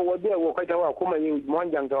wo de wo ka ta wa kuma yin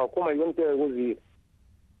mon jang ta kuma yin ke wo zi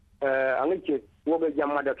an ke wo be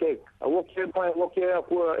jam ma da ke wo ke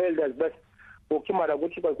ko elders best wo ki ma da go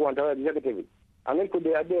ci ko ko ta executive an ko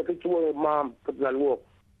de ade ke wo ma ko dal wo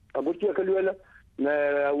a go ci ke le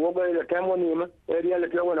na wo be le temo ni ma area le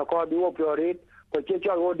temo na ko bi wo priority ko ci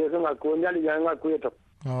cha wo de nga ko nyali ya nga ko to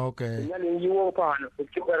okay nyali yi wo pa na ko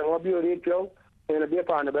ci ko wo bi ori to ene be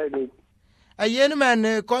pa na ba de a yen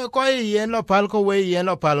men ko yen lo pal ko we yen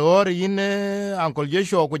lo pal or yin Uncle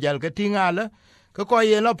Joshua ku jal ke tingala ko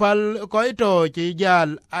yen lo pal ko to ti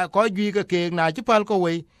jal ko gi ke na ti pal ko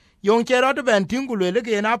we yon chero to ben tingulu le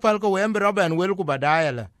ke na pal ko we mbro ben wel ku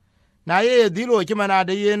badaya na ye dilo ti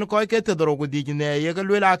manade yen ko ke te dro ku di ne ye ke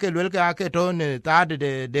le ke to ne ta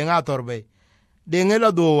de nga torbe de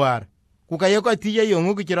ngela do war ku ka ye ko ti ye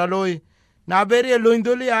yon ku tira loy na beri lo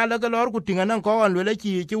indoli ala ka lor kutinga nan ko an wele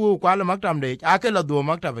ci wu kwal maktam de ake la do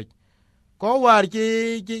maktab ko war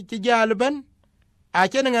ci jal ben a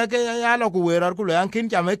chen nga ke ya lo ku werar ku lan kin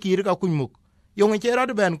chame Kir ka kunmuk yong che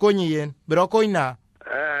rod ben ko ni yen bro ko na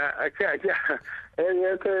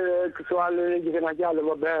ye ke swal ji na jal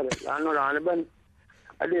bo ber anu ran ben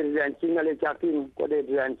ade ran chin ale chatin ko de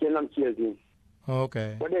ran chin lam chi tin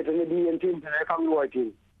okay ko de ne di yen tin ta kam lo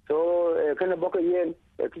tin so kana boko yen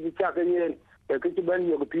ki cha ke yen ki ban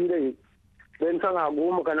yo pi re ben ka ga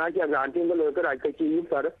gu mo kana cha ga tin lo ka ra ka chi yi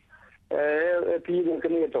sar pi ne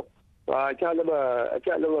kan to wa cha le ba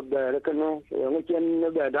ka no ngo chen ne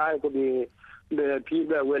ba da ko bi pi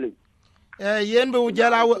ba wele yen bu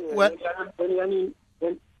jala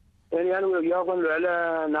yani we yo kon le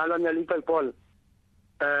na lo ne li pa pol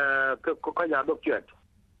ko ka ja dok chet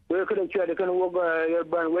we ko chet kan wo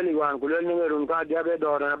ban wele wan ko le ne run ka dia be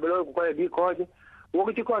do na blo ko bi ko wo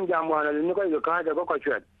ki kon jam wan ni ko ka ja ko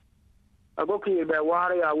chet ago ki be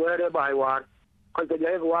war ya were bai war ko ke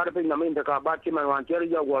ja war pe na min ka ba ti man wan cher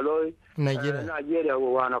ja go lo Nigeria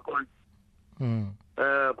wan kon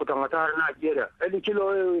ko ta ngata Nigeria di kilo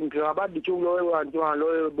in ka ba di chulo wan jo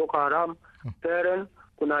lo Boko Haram teren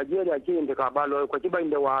ko Nigeria ki in ka ba lo ko ti ban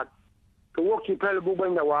da war ko wo ki pel bu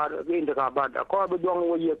ban da war in ka ba ko be don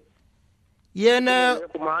wo ye yena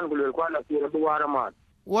ko man ko le ko la ki bu war ma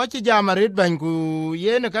wo ci jamarit ban ku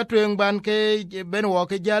yene ka twen ban ke ben wo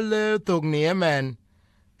ke jal tog ni men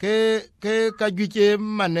ke ka juche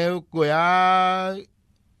mane ko ya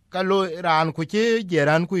ka lo ran ku che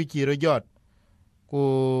jeran ku Kiir jot ku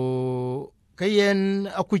kayen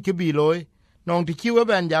aku ke bi loy non ti kiwe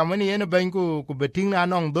ben jamani ene ben ku beting na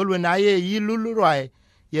non dol na ye yilul roi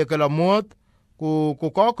ye kala mot ku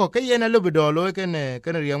ko kayen le bedo loy ken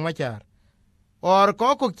riang machar or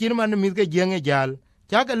ko kirman mi ke jenge jal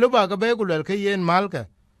cha ke luba ka be ku le kayen malka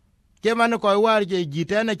ke man ko war je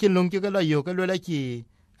jitana ki lung ki la yo ke le ki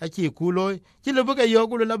a ki ku loy ki le ke yo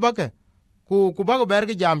ku la baka ku ba ber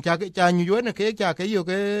ke jam cha nyu ne ke cha ke yo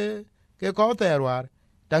ke ko terwar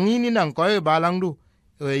tangini nan ko balang du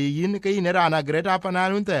yin ke ine rana greta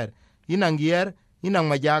pananun ter inang gier inang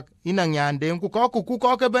majak inang yande ku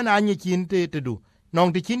ko ke ben anyi kin te du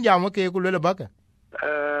non ti kin jam ke ku le baka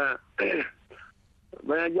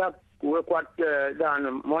ben ja ku kwat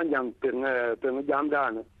dan mon jang peng jam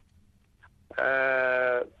dan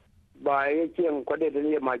ba ye Jieng ko de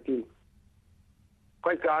ni ma tin ko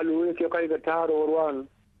ka lu ke ka taro wan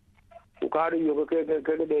ku ka ri yo ke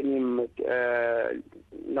de ni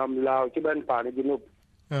nam lao ci ben pa ni nu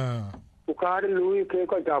ku ka ri lu ke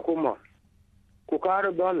ko ta ku ma ku ka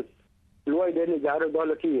ri dol lu de ni jar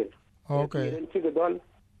dol ki okay ni ci dol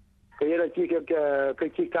ke yera ci ke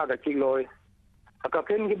ci ka ga ci loy aka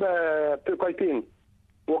ken gi ba pe ko tin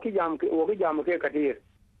wo ki jam ke ka tir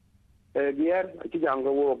bier ci jam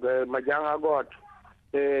go wo ma janga got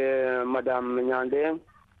madam nyande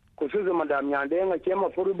ku su madam nyande nga chema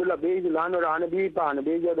furu bila be lano rana bi pa na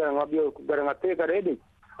be ja da ngabio garanga te ka redi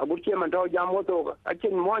abu che man taw jam woto a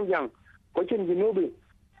chen monjang ko chen jinubi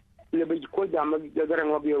le be ko jam ga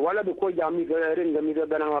garanga bi wala be ko jam mi ga ren ga mi ga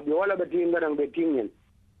garanga bi wala be tin garanga be tingen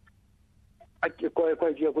a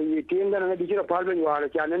ko yi tin garanga di jira palben wala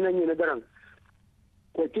cha nan ni na garanga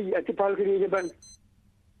ko ti a ti pal kri ban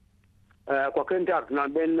ko kentak na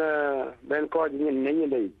ben ko nyin ne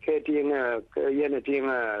le ke ting yene ting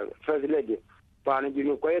first lady pa na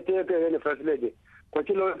jinu ko te ke ne first lady ko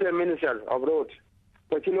ti lo te minister of road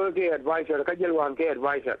ko ti lo ke advisor ka jel wan ke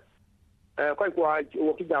advisor ko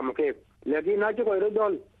wo ki jam ke le gi na ti ko ro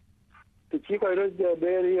dol ti ci ko ro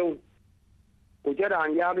be yo ko jara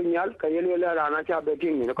an ya bi nyal ka yele le rana cha be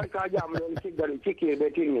ting ni ko ka jam lo ci gar ci ki be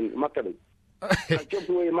ting ni makabi ka ci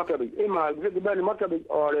ko makabi ma be makabi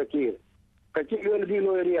or Kiir ka ci yel di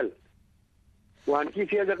lo real wan ci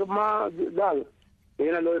fi da ma dal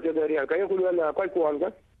ina lo te real ka ko la ko an ga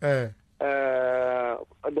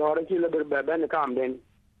do ra ci le be ben kam den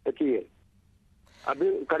Kiir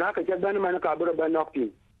abi kana ka ci ben man ka bro ben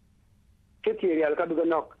nokti ke ti real ka bi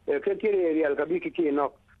nok ke ti real ka bi ki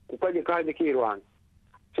nok ku ka di ka di Kiir wan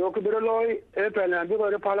so ku bro loy pe na bi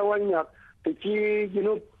ko pala wan yak ti ci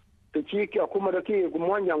jinu ti ci ki akuma da ki gu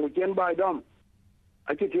mon jangu jen bai dom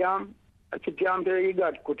a ci tiam te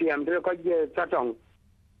igat ku tiam te ko je tatong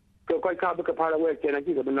ko ka bi ka pala we ke na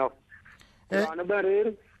ji ga no na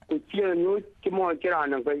berir ku ci nu ci mo ci ran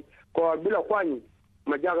nan ko bi la kwan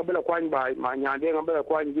ma ja ga bi la kwan bai ma nya de ga bi la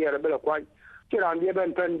kwan je ra bi la kwan ci ran bi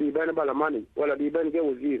ben pen bi ben bala mani wala bi ben ke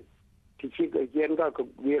wuzir ti ci ga jen ga ko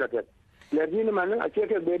bi ra te le din man a ce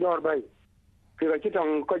ke be dor bai ki ga ci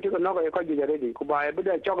tong ko ci no ko ji re di ku bai bi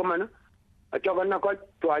da cho ga man a cho ga na ko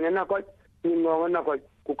to anya na ko ni ngo na ko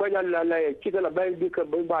ku ko jalla la ci la bay bi ka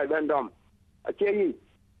bay ben dom a ce yi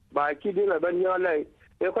ba ci di la ben yo la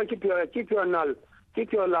e ko ci pio nal ci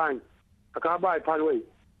pio line ka bay palway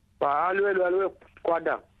ba alwe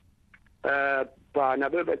kwada pa na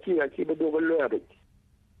be ci be do lo ya be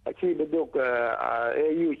ci be do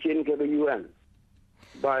au chin ke be un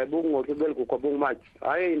ba bu ngo ke gel ku ko bu ma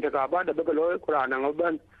ai inta ka ba da be lo qur'ana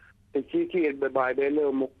ngoban ci ki be ba be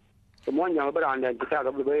le mu mo nya ba ran den ta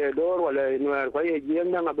ga be do wala no ko ye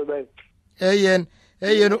Jieng na be yen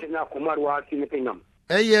na kumar wa tin pinam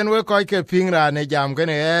yen we ko ke pingra ne jam ke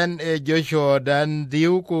en Joshua Dan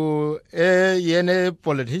Diu ku yen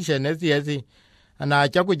politician ne siasi ana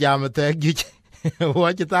cha ku jam te gi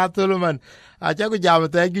wa chi ta tuluman a cha ku jam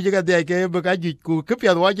te gi ga de ke be ka gi ku ke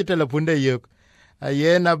pya wa chi telefon de yuk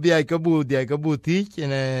yen abia ke bu de ke bu ti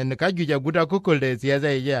ne ka gi ja guda ku kol de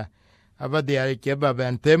siasa ya aba de ke ba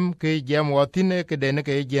ben tem ke jam watine ke de ne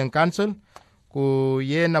ke Jieng council ku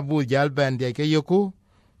ye na bu jal ben de ke yoku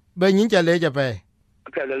be nyin chale ja pe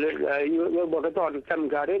ka le yo ba ka to sam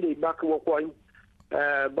ga re di ba ko ko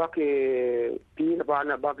ba ke pi na pa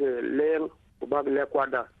na ba ke le ba le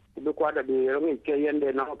kwada bu kwada bi ro mi ke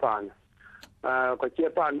yende na pa na ko che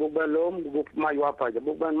pan bu ba lom bu ma yo pa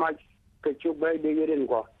bu ban ma ke chu ba de yeren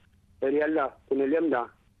ko yalla ku ne lemda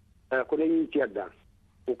ku ne yi tiada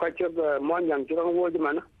ku ka che mo nyang chi ko wo di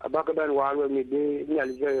man ba ka ban wa mi de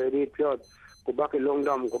nyal je ri pyo ku ba ke long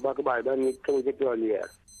dam ku ba ka ba ban ni ko je pyo ni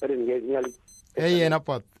rin ge nyal yen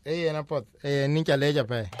apot ni chale ja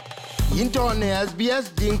pe into ne SBS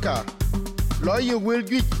Dinka. Lawyer will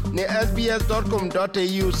get ne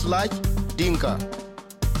sbs.com.au/dinka.